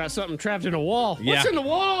 Antoine's got something trapped in a wall. Yeah. What's in the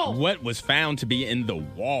wall? What was found to be in the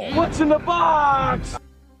wall? What's in the box?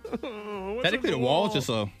 Technically, the wall is just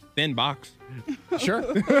a thin box. Sure.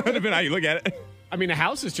 Depending on how you look at it. I mean, a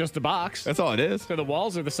house is just a box. That's all it is. So the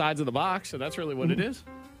walls are the sides of the box, so that's really what it is.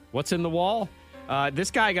 What's in the wall?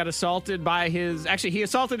 This guy got assaulted by he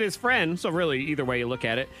assaulted his friend, so really, either way you look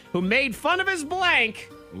at it, who made fun of his blank.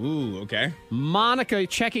 Ooh, okay. Monica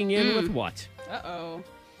checking in with what? Uh-oh.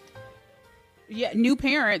 Yeah, new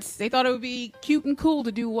parents. They thought it would be cute and cool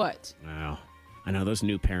to do what? Wow. I know those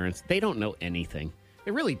new parents, they don't know anything. They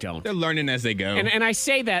really don't. They're learning as they go. And I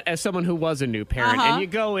say that as someone who was a new parent. And you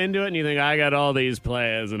go into it and you think, I got all these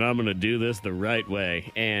plans and I'm going to do this the right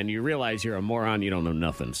way. And you realize you're a moron. You don't know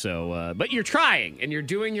nothing. So, but you're trying and you're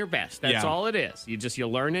doing your best. That's all it is. You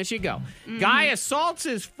learn as you go. Guy assaults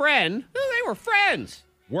his friend. They were friends.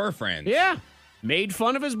 Were friends. Yeah. Made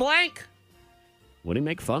fun of his blank. What did he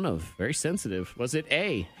make fun of? Very sensitive. Was it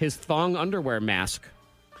A, his thong underwear mask?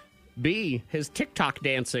 B, his TikTok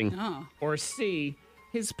dancing? Or C,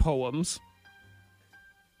 his poems?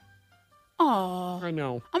 Oh, I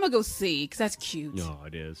know. I'm gonna go C because that's cute. No,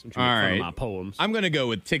 it is. I'm All trying to right. fun of my poems. I'm gonna go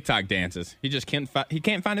with TikTok dances. He just can't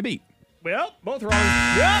find a beat. Well, both wrong.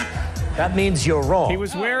 Yep. That means you're wrong. He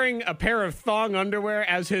was wearing a pair of thong underwear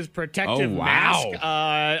as his protective Oh, wow. mask.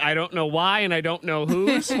 I don't know why, and I don't know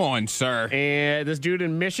whose. Come on, sir. And this dude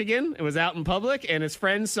in Michigan was out in public, and his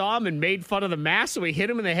friend saw him and made fun of the mask, so he hit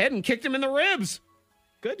him in the head and kicked him in the ribs.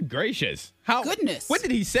 Good gracious. Goodness. What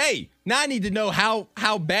did he say? Now I need to know how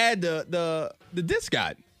bad the diss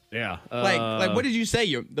got. Yeah. Like what did you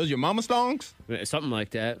say? Those your mama thongs? Something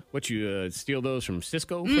like that. What, you steal those from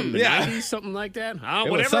Cisco from the 90s? Something like that?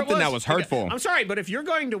 It was something that was hurtful. I'm sorry, but if you're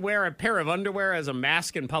going to wear a pair of underwear as a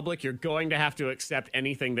mask in public, you're going to have to accept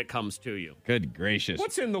anything that comes to you. Good gracious.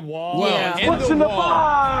 What's in the wall? Well, What's in the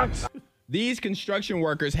box? These construction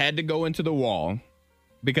workers had to go into the wall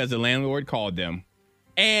because the landlord called them.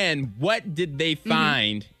 And what did they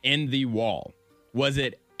find in the wall? Was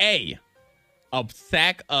it A, a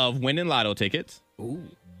sack of winning lotto tickets? Ooh.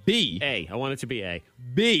 B, A. I want it to be A.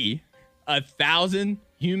 B, 1,000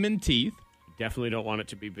 human teeth? Definitely don't want it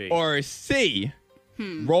to be B. Or C,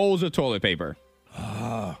 rolls of toilet paper?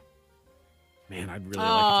 Man, I'd really like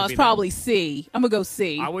it to Oh, be it's probably C. I'm gonna go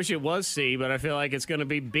C. I wish it was C, but I feel like it's going to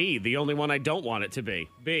be B. The only one I don't want it to be.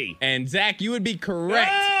 B. And Zach, you would be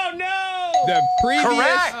correct. Oh, no!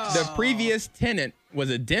 The previous tenant was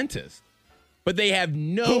a dentist, but they have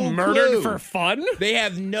no Who murdered clue. for fun? They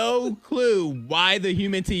have no clue why the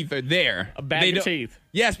human teeth are there. A bag of teeth.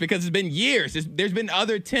 Yes, because it's been years. There's been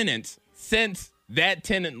other tenants since that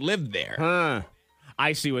tenant lived there. Huh.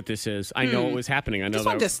 I see what this is. I know what was happening. I know Just that.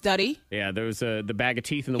 wanted to study. Yeah, there was the bag of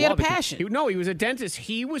teeth in the He had wall. a because passion. He was a dentist.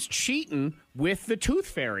 He was cheating with the tooth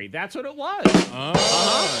fairy. That's what it was.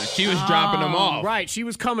 She was dropping them off. Right. She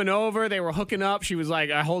was coming over. They were hooking up. She was like,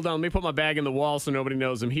 hold on, let me put my bag in the wall so nobody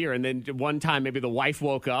knows I'm here. And then one time, maybe the wife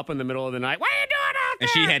woke up in the middle of the night. What are you doing out there? And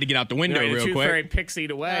she had to get out the window the real tooth quick. fairy pixied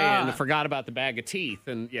away and forgot about the bag of teeth.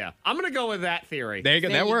 And yeah, I'm going to go with that theory. There you go.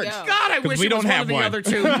 There that you works. go. God, I 'Cause wish we it was don't one have of the one. other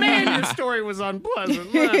two. Man, your story was unpleasant.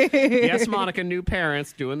 Yes, Monica, new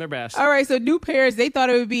parents doing their best. All right, so new parents, they thought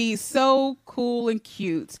it would be so cool and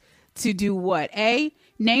cute to do what? A,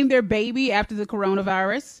 name their baby after the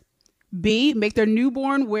coronavirus. B, make their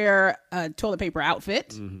newborn wear a toilet paper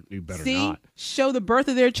outfit. You better C, not. show the birth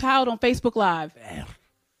of their child on Facebook Live.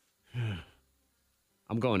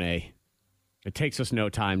 I'm going A. It takes us no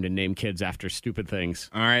time to name kids after stupid things.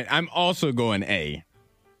 All right. I'm also going A.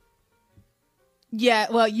 Yeah,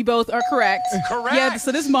 well, you both are correct. Correct. Yeah,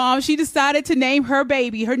 so this mom, she decided to name her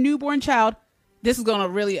baby, her newborn child. This is going to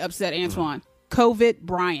really upset Antoine. COVID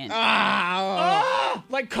Bryant.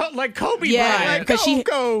 Like Kobe Yeah, Bryant. because she,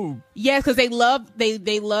 Go. yes, because they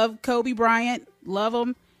love Kobe Bryant, love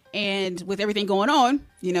him, and with everything going on,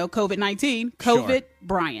 COVID-19, COVID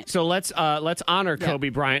Bryant. So let's honor Kobe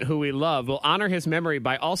Bryant, who we love. We'll honor his memory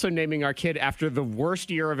by also naming our kid after the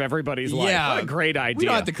worst year of everybody's life. Yeah. What a great idea. We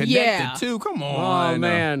don't have to connect Yeah. the two. Come Oh, on.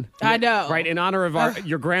 man. I know. Right, in honor of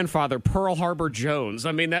your grandfather, Pearl Harbor Jones.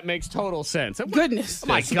 I mean, that makes total sense. Goodness. Oh,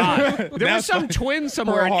 my God. There was That's some twin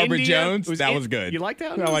somewhere Pearl in Harbor India. Jones? That was good. You like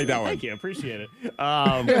that? I like that one. Thank you. I appreciate it.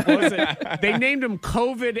 What was it? They named him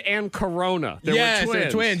COVID and Corona. Yes, were they're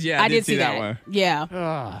twins. twins. Yeah, I did see that one.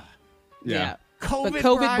 Yeah. Yeah. COVID But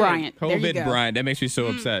COVID Bryant. There you COVID go. Bryant. That makes me so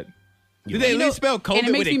upset. Do they at least spell And COVID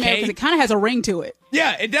it makes with me a mad K? because it kind of has a ring to it.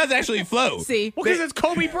 Yeah, it does actually flow. See? Well, because it's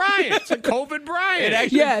Kobe Bryant. It's a COVID Bryant. It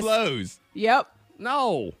actually Yes. flows. Yep.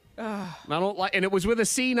 No. I don't like, and it was with a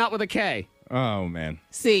C, not with a K. Oh, man.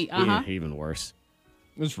 See, uh-huh. Yeah, even worse.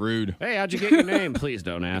 That's rude. Hey, how'd you get your name? Please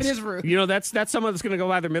don't ask. It is rude. You know, that's someone that's going to go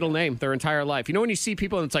by their middle name their entire life. You know when you see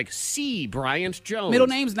people and it's like C. Bryant Jones. Middle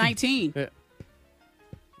name's 19.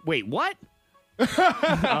 Wait, what? No,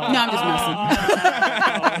 I'm just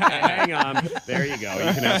messing. Okay, hang on. There you go.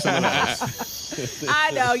 You can have some of those.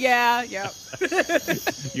 I know, yeah, yep.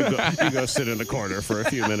 You go sit in the corner for a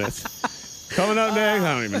few minutes. Coming up next,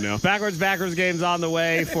 I don't even know. Backwards game's on the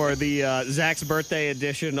way for the Zach's birthday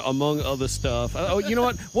edition, among other stuff. Oh, you know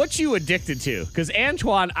what? What you addicted to? Because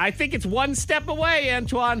Antoine, I think it's one step away,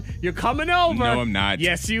 Antoine. You're coming over. No, I'm not.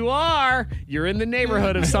 Yes, you are. You're in the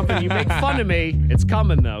neighborhood of something. You make fun of me. It's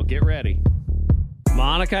coming, though. Get ready.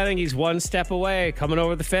 Monica, I think he's one step away, coming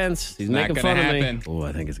over the fence. He's Not making gonna fun happen. of me. Oh,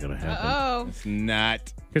 I think it's going to happen. Oh. It's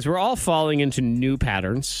not. Because we're all falling into new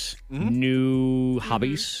patterns, new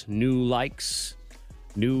hobbies, new likes,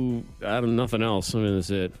 nothing else. I mean, that's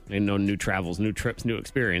it. Ain't no new travels, new trips, new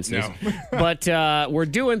experiences. No. But we're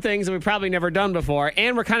doing things that we've probably never done before,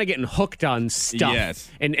 and we're kind of getting hooked on stuff. Yes.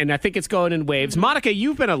 And I think it's going in waves. Monica,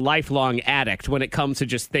 you've been a lifelong addict when it comes to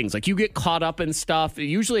just things. Like, you get caught up in stuff.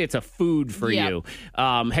 Usually it's a food for Yep. you.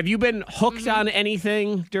 Have you been hooked on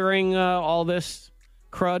anything during all this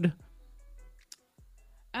crud?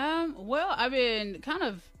 Well, I've been kind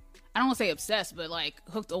of, I don't want to say obsessed, but like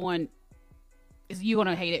hooked on, is you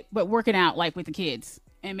gonna hate it, but working out like with the kids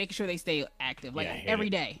and making sure they stay active like every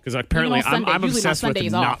day. Because apparently Even on Sunday- I'm usually my obsessed with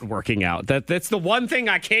Sundays not off. working out. That's the one thing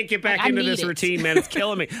I can't get back Like, I into need this it. routine, man. It's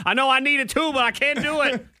killing me. I know I need it too, but I can't do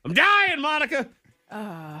it. I'm dying, Monica.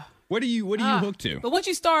 What are you hooked to? But once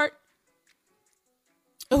you start,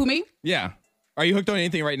 who, me? Yeah. Are you hooked on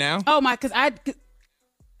anything right now? Oh my,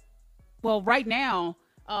 well, right now,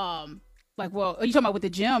 are you talking about with the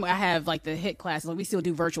gym? I have like the HIIT classes. Like, we still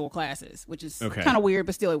do virtual classes, which is kind of weird,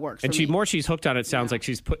 but still it works. And for me. she's hooked on it. Sounds like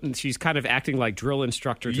she's kind of acting like drill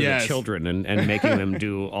instructor to Yes. the children and making them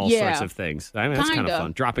do all Yeah. sorts of things. I mean, that's kind of Kinda.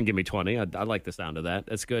 fun. Drop and give me 20. I like the sound of that.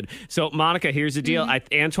 That's good. So, Monica, here's the deal.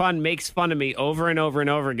 Antoine makes fun of me over and over and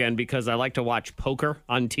over again because I like to watch poker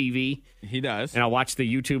on TV. He does. And I'll watch the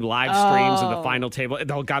YouTube live streams of the final table.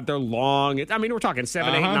 Oh, God, they're long. I mean, we're talking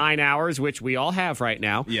 7, 8, 9 hours, which we all have right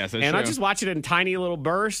now. Yes, that's and I true. just watch it in tiny little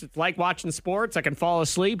bursts. It's like watching sports. I can fall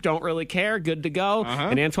asleep, don't really care, good to go.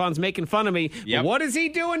 And Antoine's making fun of me. Yep. What is he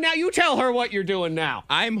doing now? You tell her what you're doing now.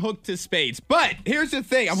 I'm hooked to spades. But here's the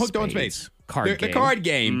thing. I'm hooked on spades. Card The game. card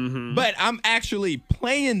game. But I'm actually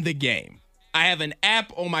playing the game. I have an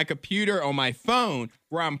app on my computer, on my phone,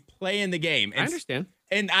 where I'm playing the game. I understand.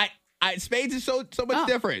 And spades is so much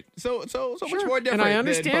different. So much more different. And I than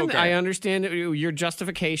understand. poker. I understand that your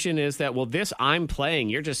justification is that, well, this I'm playing.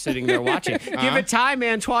 You're just sitting there watching. Give it time,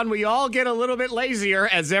 Antoine. We all get a little bit lazier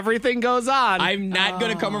as everything goes on. I'm not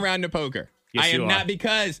going to come around to poker. Yes, I am you are. not,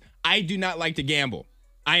 because I do not like to gamble.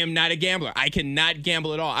 I am not a gambler. I cannot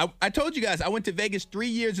gamble at all. I told you guys, I went to Vegas 3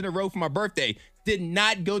 years in a row for my birthday. Did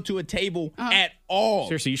not go to a table at all.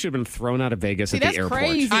 Seriously, you should have been thrown out of Vegas See, at the that's airport.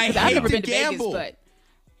 crazy. 'cause I I've hate never to been to gamble. Vegas, but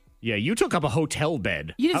Yeah, you took up a hotel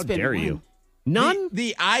bed. You didn't How spend dare one. you? None?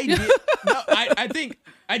 The idea. No, I think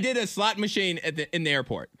I did a slot machine in the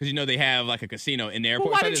airport, because they have like a casino in the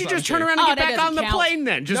airport. Well, why So I didn't did you a slot just turn machine. around and Oh, get that back on doesn't the count. plane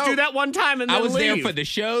then? Just No. do that one time and then I was there leave. for the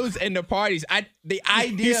shows and the parties. The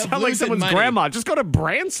idea You of sound like losing someone's money, grandma. Just go to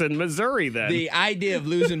Branson, Missouri then. The idea of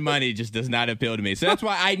losing money just does not appeal to me. So that's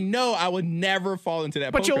why I know I would never fall into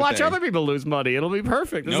that. But you'll poker watch thing. other people lose money. It'll be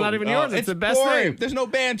perfect. It's No, not even yours. It's the best boring. thing. There's no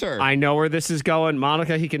banter. I know where this is going.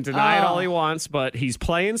 Monica, he can deny it all he wants, but he's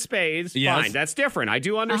playing spades. Yes. Fine. That's different. I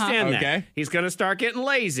do understand that. Okay. He's going to start getting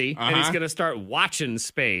lazy, and he's going to start watching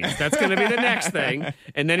spades. That's going to be the next thing.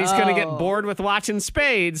 And then he's going to get bored with watching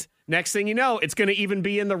spades. Next thing you know, it's going to even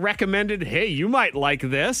be in the recommended, hey, you might like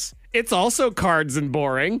this. It's also cards and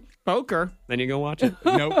boring. Poker. Then you go watch it.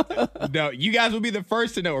 No, you guys will be the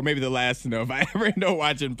first to know, or maybe the last to know, if I ever end up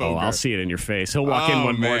watching poker. Oh, I'll see it in your face. He'll walk in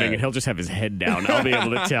one morning man. and he'll just have his head down. I'll be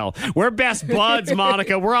able to tell. We're best buds,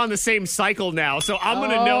 Monica. We're on the same cycle now, so I'm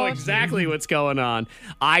going to know exactly what's going on.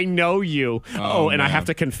 I know you. Oh, and I man. have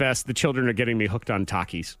to confess, the children are getting me hooked on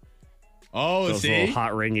Takis. Oh, Those see? little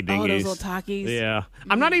hot ringy dingies. Oh, those little Takis. Yeah.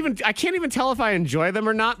 I can't even tell if I enjoy them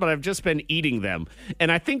or not, but I've just been eating them. And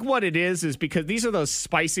I think what it is because these are those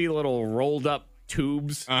spicy little rolled up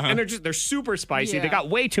tubes, and they're super spicy. They got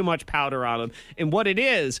way too much powder on them. And what it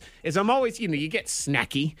is I'm always, you get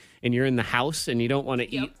snacky and you're in the house and you don't want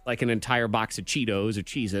to eat like an entire box of Cheetos or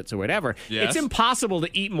Cheez-Its or whatever. Yes. It's impossible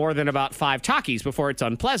to eat more than about 5 Takis before it's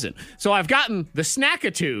unpleasant. So I've gotten the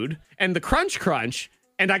Snackitude and the Crunch Crunch,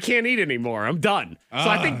 and I can't eat anymore. I'm done. So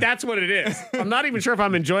I think that's what it is. I'm not even sure if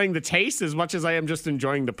I'm enjoying the taste as much as I am just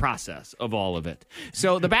enjoying the process of all of it.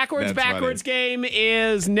 So the backwards game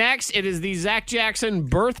is next. It is the Zach Jackson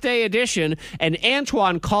birthday edition, and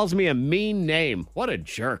Antoine calls me a mean name. What a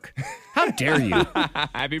jerk. How dare you?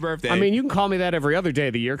 Happy birthday. I mean, you can call me that every other day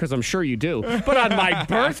of the year because I'm sure you do. But on my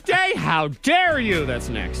birthday, how dare you? That's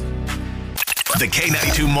next. The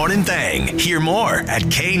K92 Morning Thing. Hear more at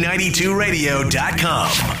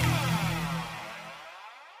K92Radio.com.